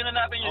 tanggalin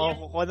na natin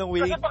yun. Kung anong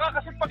willing.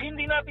 Kasi pag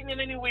hindi natin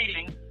yun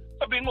ni-willing,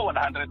 sabihin mo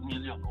 100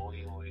 million.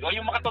 O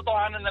yung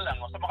makatotohanan na lang.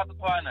 Sa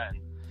makatotohanan.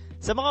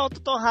 Sa mga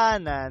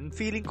katotohanan,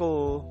 feeling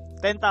ko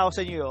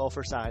 10,000 yung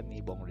offer sa akin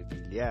ni Bong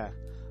Revilla.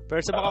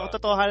 Pero sa mga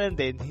katotohanan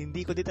din,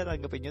 hindi ko din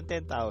tatanggapin yung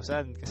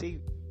 10,000. Kasi,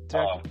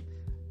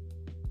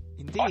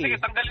 hindi. Sige,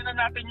 tanggalin na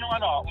natin yung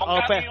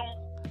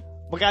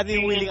magkano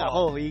yung willing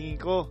ako? Hingin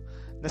ko.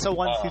 Nasa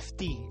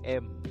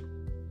 150M.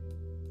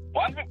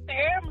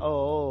 150M?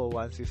 Oo,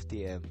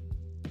 150M.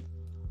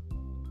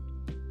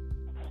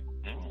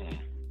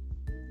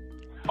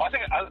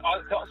 Sige,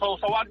 so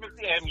sa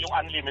 150M, yung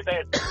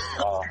unlimited.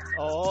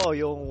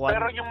 Yung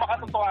Pero yung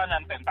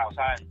makatotohanan,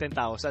 10,000.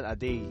 10,000 a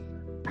day.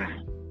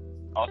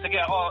 Sige,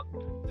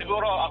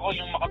 siguro ako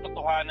yung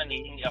makatotohanan,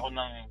 hindi ako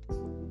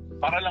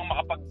para lang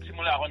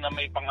makapagsimula ako na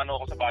may pang-ano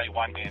ako sa bahay,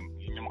 1M.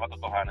 Yun yung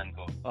makatotohanan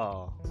ko.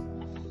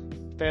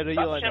 Pero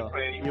yung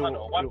siyempre, yung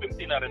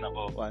 150 na rin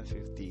ako.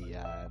 150,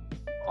 yan.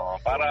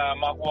 Para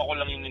makuha ko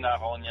lang yung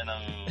ninakaw niya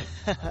ng...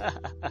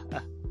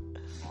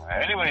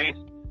 Anyways,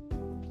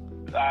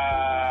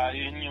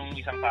 yun yung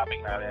isang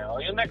topic natin.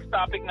 Yung next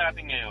topic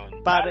natin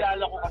ngayon,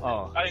 naalala ko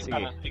kasi,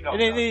 ikaw.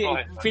 Hindi,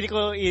 feel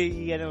ko,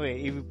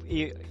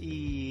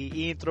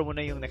 i-intro mo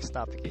na yung next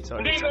topic eh.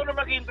 Sorry. Hindi, ikaw na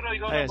mag-intro.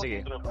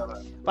 Mag-intro.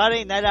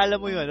 Pare, naalala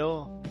mo yun,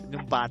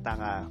 nung bata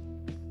ka.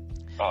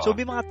 So,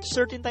 may mga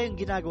certain tayong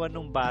ginagawa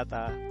nung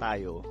bata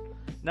tayo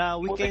na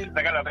we can...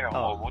 Teka lang.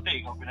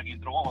 Buti, ikaw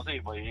pinag-intro ko kasi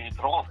iba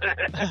i-intro ko.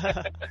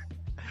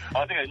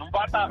 Teka, nung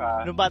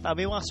bata,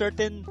 may mga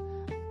certain...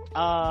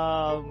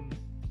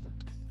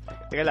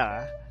 Teka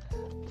lang,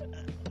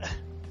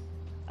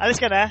 Alis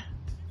ka na?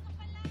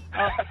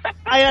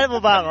 Ayan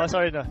mo ba ako?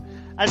 Sorry, no.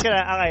 Alis ka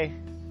na? Okay.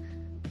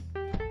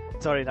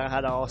 Sorry,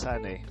 nakahalang ako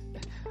sana eh.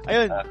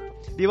 Ayun,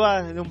 di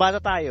ba, nung bata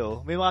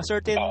tayo, may mga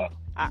certain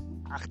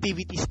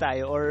activities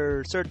tayo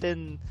or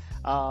certain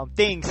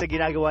things na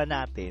ginagawa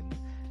natin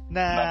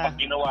na pag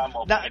ginawa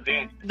mo,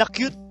 na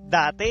cute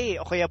dati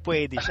o kaya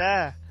pwede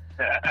siya.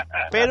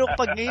 Pero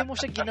pag ngayon mo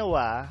siya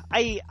ginawa,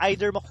 ay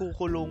either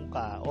makukulong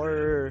ka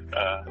or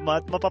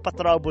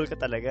mapapatrouble ka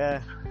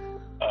talaga.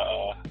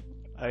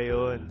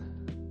 Ayun.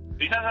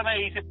 Isa sa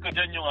naisip ko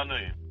dyan yung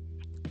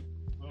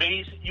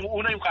base, yung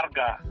una yung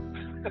karga.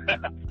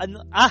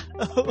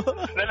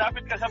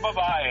 Lalapit ka sa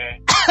babae,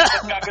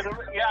 at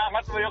gagano'n,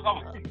 iaangat mo yung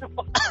kamay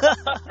mo.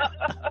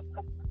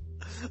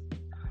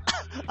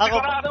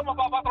 Sigurado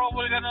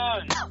mapapatrouble ka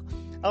nun.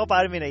 Ako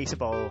parang may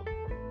naisip ako.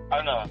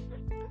 Ano?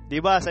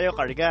 Diba sa'yo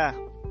karga?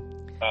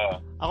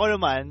 Ako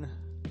naman,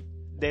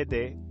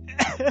 dede.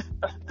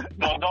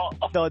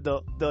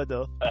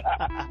 Dodo.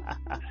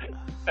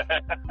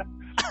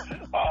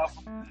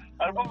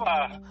 Ano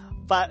ba?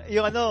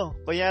 Yung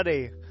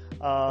kunyari,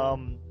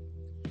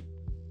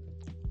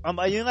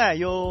 ayun nga,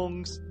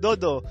 yung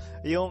dodo,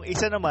 yung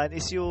isa naman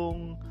is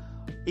yung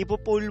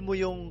ipupull mo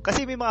yung,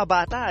 kasi may mga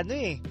bata,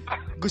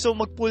 gusto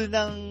mag-pull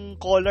ng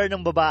collar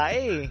ng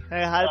babae,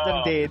 naghahalap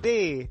ng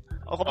dede.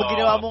 O kapag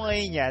ginawa mo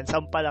ngayon yan,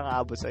 sampa lang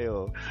aabot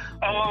sa'yo.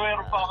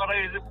 Meron pa ako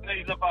naisip na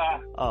isa pa.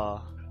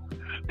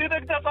 Di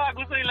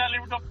nagtatago sa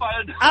ilalim ng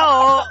palda.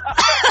 Oo.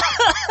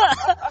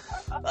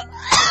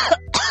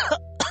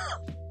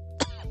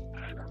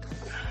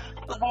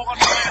 Subukan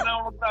na ngayon na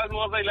magtago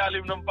ka sa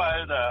ilalim ng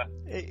palda.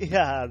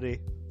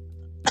 Ihari.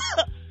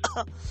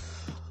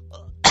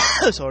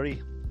 Sorry.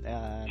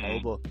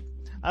 Naubo.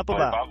 Ano pa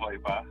ba?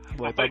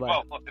 Buhay pa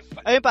ba?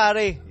 Ayun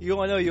pare, yung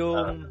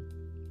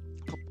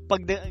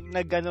pag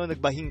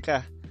nagbahing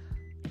ka,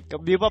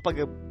 di ba pag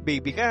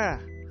baby ka,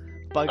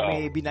 pag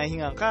may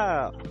binahingan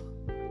ka,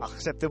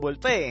 acceptable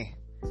pa eh.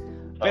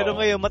 Pero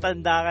ngayon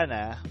matanda ka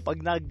na, pag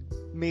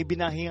may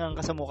binahingan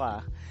ka sa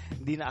mukha,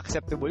 hindi na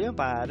acceptable yan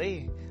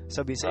pare.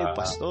 Sabi sa'yo,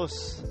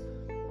 bastos.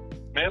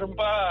 Meron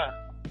pa.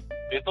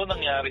 Ito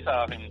nangyari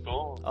sa akin to.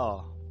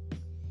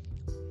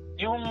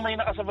 Yung may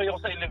nakasabay ako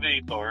sa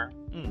elevator,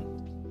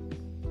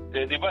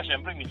 di ba,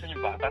 syempre, minsan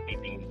yung bata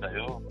titingin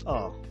sa'yo.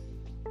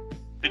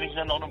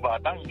 Tinignan ako ng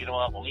batang,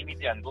 ginawa kong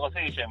initian ko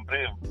kasi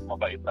syempre,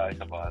 mabait tayo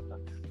sa bata.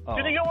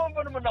 Tinignan mo pa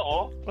naman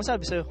ako. Ano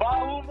sabi sa'yo?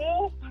 Baho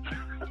mo!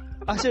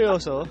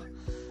 Seryoso?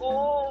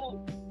 Oo.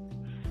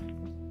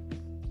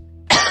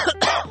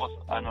 Tapos,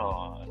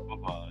 ano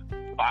ba?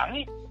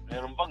 Pangit.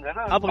 Meron pang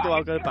gano'n. Pag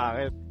tawag ka ng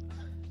pangit.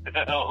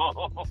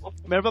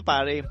 Meron pa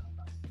pare.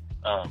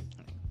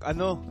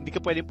 Hindi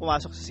ka pwedeng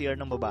pumasok sa CR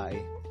ng babae.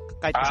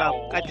 Kahit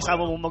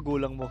kasama mong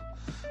magulang mo.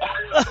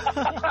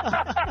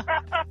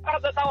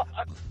 Natawa.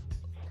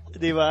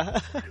 Di ba?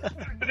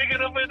 Hindi ka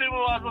na pwede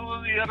pumasok sa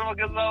CR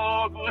magkasama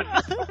magulang.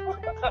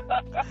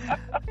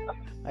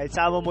 Ay,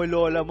 sama mo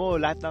lola mo,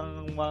 lahat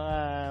ng mga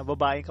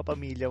babaeng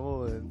kapamilya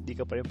mo, hindi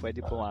ka pa rin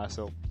pwede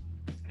pumasok.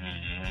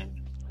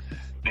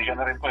 Hindi ka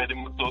na rin pwede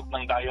magsuot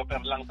ng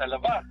diaper lang sa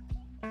labas.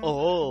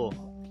 Oo.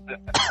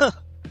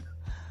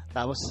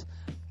 Tapos,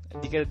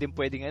 hindi ka na din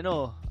pwedeng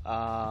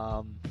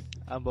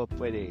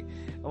pwede?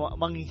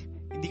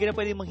 Hindi ka na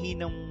pwedeng manghingi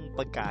ng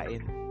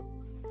pagkain.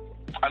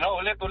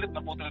 Ulit,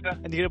 naputol ka?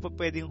 Hindi ka na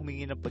pwedeng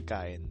humingi ng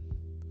pagkain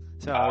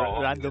sa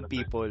random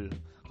people.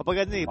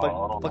 Kapag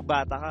pag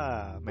bata ka,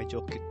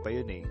 medyo cute pa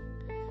yun eh.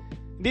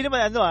 Hindi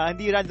naman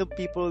hindi random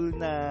people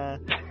na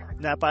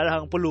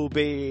parang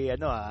pulube,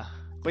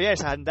 kuya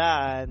sa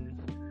handaan.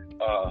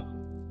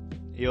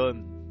 Yun.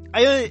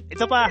 Ayun,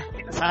 ito pa,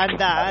 sa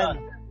handaan.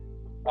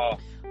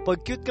 Pag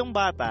cute kang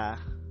bata,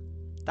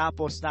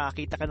 tapos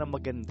nakakita ka ng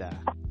maganda,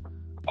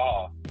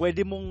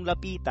 pwede mong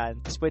lapitan,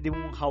 tapos pwede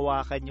mong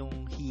hawakan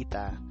yung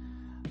hita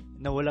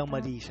na walang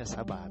mali siya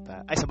sa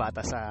bata. Ay, sa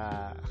bata,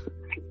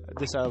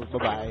 doon sa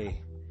babae.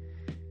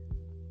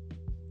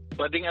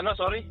 Pwedeng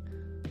sorry?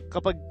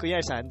 Kapag,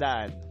 kunyari, sa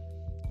handaan,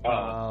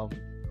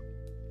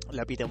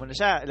 lapitan mo na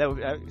siya.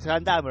 Sa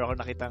handaan mo ako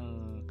nakitang,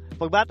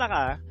 pag bata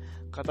ka,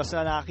 tapos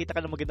nakakita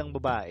ka ng magandang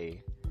babae,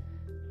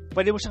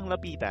 pwede mo siyang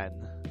lapitan,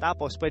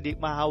 tapos pwede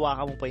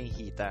mahahawakan mo pa yung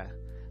hita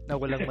na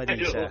walang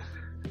mali siya.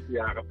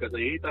 Yakap ka sa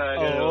hita.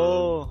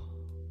 Oo.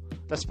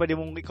 Tapos pwede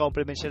mong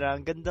i-compliment siya na,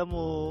 ang ganda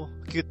mo,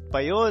 cute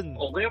pa yun.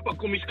 O kaya pag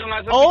kumis ka nga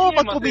sa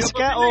pag kumis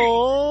ka,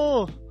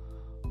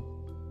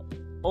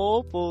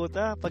 Oo,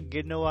 puta, pag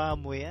ginawa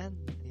mo yan,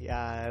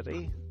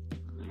 yari.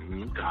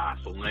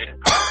 Kaso ngayon.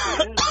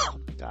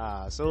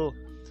 Kaso.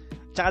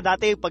 Tsaka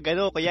dati, pag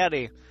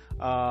kanyari,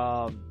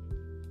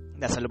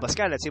 nasa labas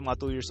ka, let's say mga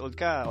 2 years old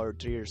ka or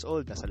 3 years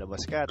old, nasa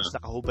labas ka, tapos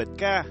nakahubad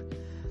ka,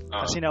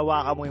 tapos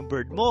hinawakan mo yung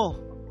bird mo.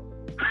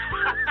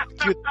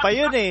 Cute pa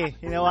yun eh.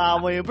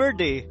 Hinawakan mo yung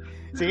bird eh.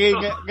 Sige,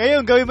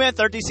 ngayon gawin mo yan,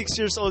 36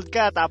 years old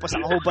ka, tapos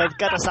nakahubad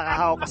ka, tapos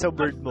nakahawak ka sa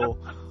bird mo.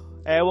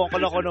 Ewan ko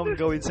lang kung anong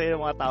gawin sa'yo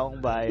ng mga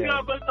taong bayan.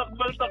 Baltak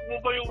mo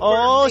ba yung bird?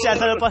 Oo, siya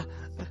sa pa.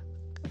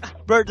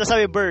 Bird,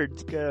 nasabi bird.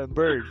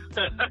 Bird.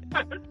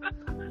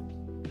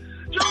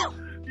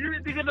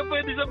 Hindi ka na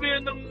pwede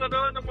sabihin ng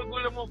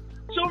magulang mo,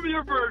 show me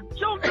your bird!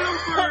 Show me your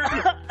bird!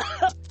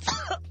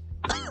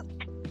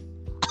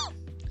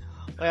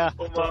 Kaya,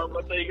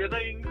 pumamatay ka na,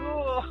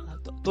 Ingo.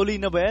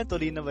 Tuloy na ba yan?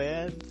 Tingin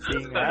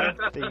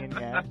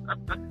nga.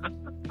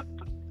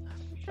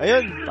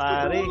 Ayun,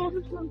 pare.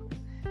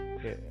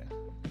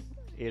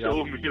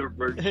 Show me your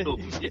bird.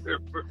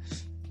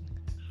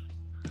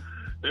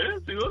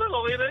 Siguro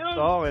okay na yun.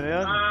 Okay na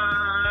yun.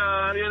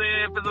 Yun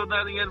yung episode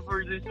natin yan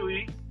for this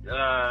week.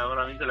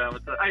 Maraming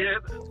salamat sa...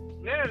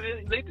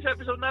 Ngayon, latest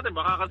episode natin.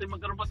 Baka kasi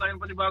magkaroon pa tayong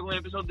panibagong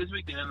episode this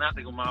week. Tingnan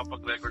natin kung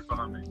makapag-record pa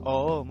kami.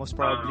 Oo, most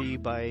probably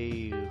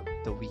by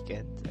the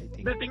weekend, I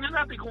think. Tingnan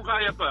natin kung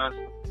kaya pa.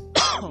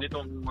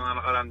 Nitong mga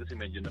nakaraan kasi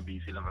medyo na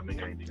busy lang kami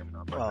kaya hindi kami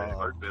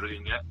nakapag-record. Pero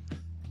yun nga,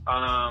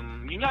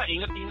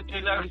 ingat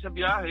kayo lagi sa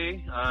biyahe.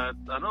 At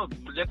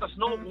let us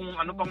know kung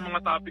ano pang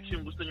mga topics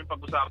yung gusto nyo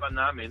pag-usapan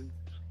namin.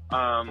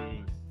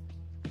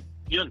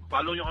 Yun,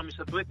 follow nyo kami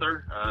sa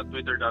Twitter,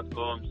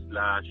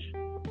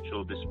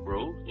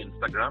 twitter.com/showbizbro,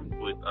 Instagram,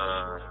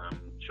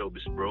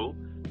 showbizbro,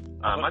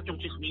 Machong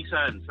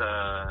Chismisan sa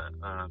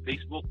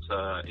Facebook,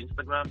 sa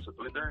Instagram, sa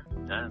Twitter.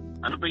 Yan.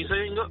 Ano pa yung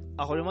sa'yo, Ingo?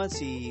 Ako naman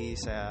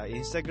sa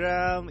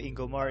Instagram,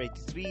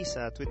 Ingomar83,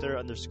 sa Twitter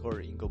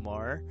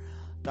 _Ingomar.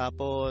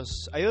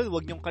 Tapos, ayun,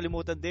 wag niyong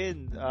kalimutan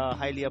din,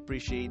 highly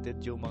appreciated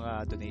yung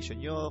mga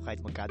donation nyo, kahit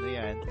magkano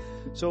yan.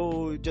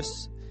 So,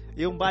 just,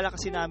 yung bala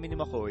kasi namin ni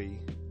McCoy,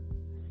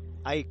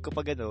 ay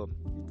kapag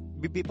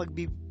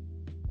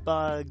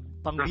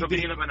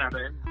pangbibili na ba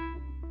natin?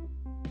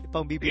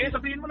 Pangbibili.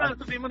 Sabihin mo na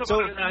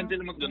para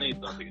na-handle mag-donate.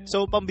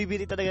 So,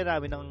 pambibili talaga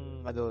namin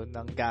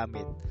ng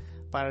gamit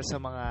para sa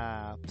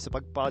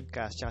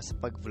pag-podcast tsaka sa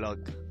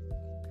pag-vlog.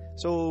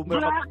 So,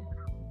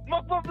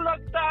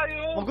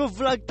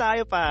 Mag-vlog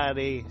tayo,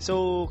 pare.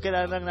 So,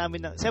 kailangan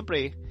namin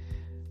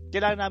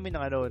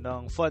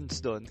ng funds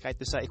doon kahit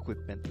sa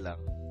equipment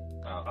lang.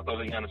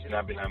 Katulad nga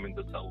sinabi namin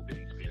doon sa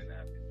opening spiel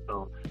natin.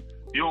 So,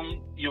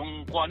 yung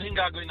kung ano yung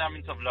gagawin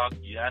namin sa vlog,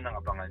 yan ang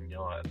abangan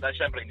nyo. At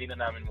syempre, hindi na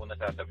namin muna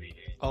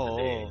sasabihin.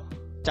 Oo.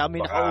 Tsaka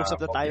may nakausap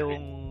na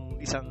tayong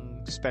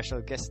isang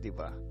special guest, di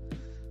ba?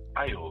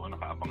 Ay, oo,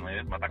 nakaabang na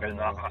yun. Matagal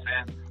na kasi.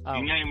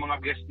 Yun nga yung mga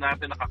guest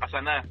natin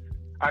nakakasana.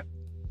 At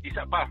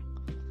isa pa,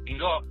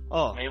 Ingo,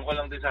 ngayon ko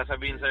lang din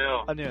sasabihin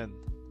sa'yo. Ano yun?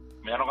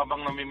 Meron ka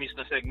bang namimiss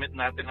na segment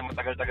natin na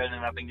matagal-tagal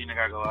na natin hindi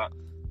nagagawa?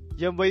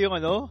 Yan ba yung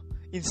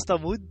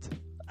Instamood?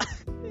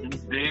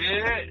 Hindi.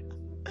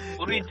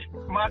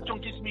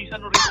 Machong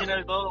Chismisan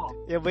original to.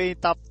 Yan ba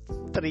yung top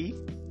 3?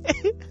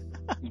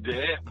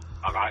 Hindi.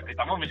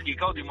 Kita mo, miski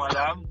ikaw, di mo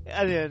alam.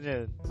 Ano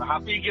yan?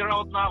 Naka-figure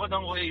out na ako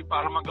ng way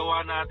para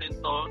magawa natin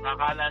to.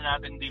 Nakala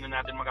natin hindi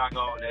na natin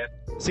magagawa ulit.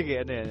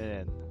 Sige, ano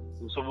yan?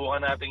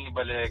 Susubukan natin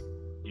ibalik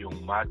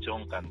yung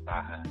Machong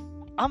Kantahan.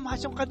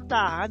 Machong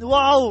Kantahan?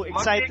 Wow!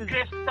 Excited.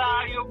 Mag-guest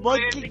tayo.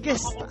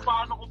 Mag-guest. Kung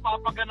paano ko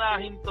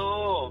papaganahin to.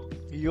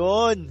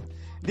 Yun.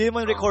 Hindi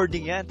naman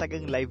recording yan.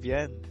 Tagang live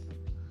yan.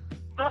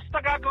 Tapos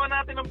gagawa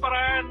natin ng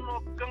paraan.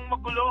 Huwag kang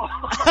magulo.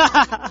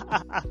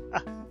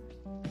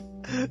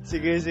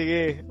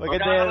 Sige.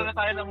 Magkakaroon na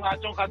tayo ng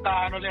Machong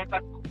Kantahan ulit.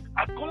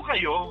 At kung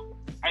kayo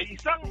ay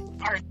isang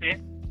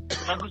artist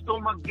na gusto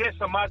mag-guest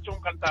sa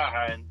Machong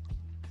Kantahan,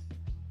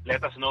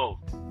 let us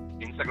know.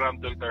 Instagram,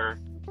 Twitter,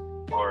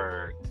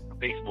 or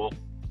Facebook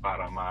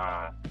para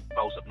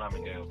makausap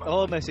namin kayo.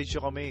 Message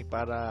nyo kami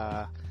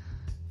para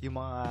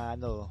yung mga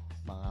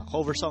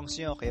cover songs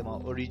nyo, kaya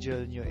mga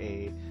original nyo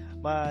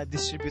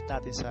ma-distribute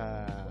natin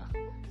sa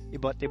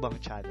iba't ibang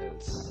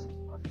channels.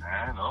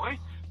 Okay.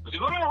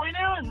 Siguro okay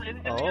na yun.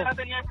 Ito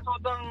natin yung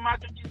episode ng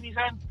Machong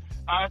Chismisan.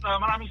 At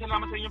maraming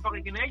salamat sa inyong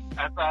pakikinig.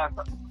 At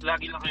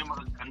lagi lang kayo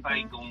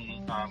makakantay kung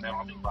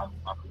meron kami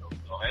bagong upload.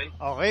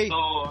 Okay?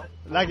 So,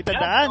 lagi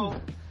tandaan.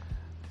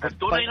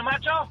 Tunay na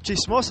macho.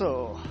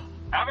 Chismoso.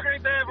 Have a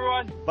great day,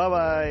 everyone.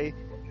 Bye-bye.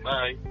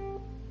 Bye.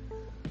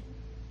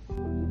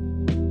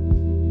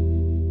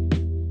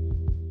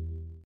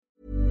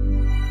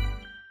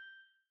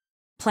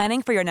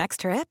 Planning for your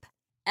next trip?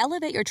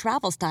 Elevate your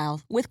travel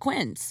style with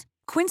Quince.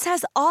 Quince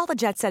has all the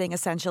jet-setting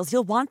essentials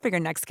you'll want for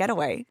your next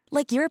getaway,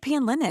 like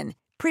European linen,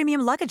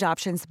 premium luggage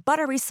options,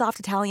 buttery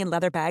soft Italian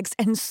leather bags,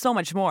 and so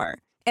much more.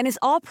 And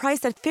is all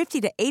priced at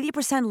 50 to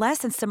 80%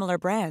 less than similar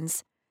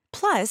brands.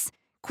 Plus,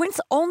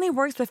 Quince only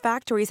works with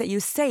factories that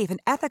use safe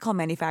and ethical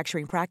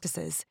manufacturing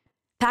practices.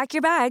 Pack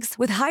your bags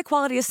with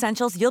high-quality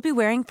essentials you'll be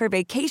wearing for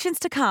vacations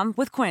to come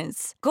with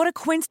Quince. Go to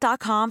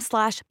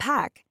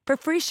quince.com/pack for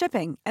free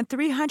shipping and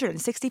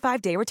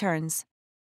 365-day returns.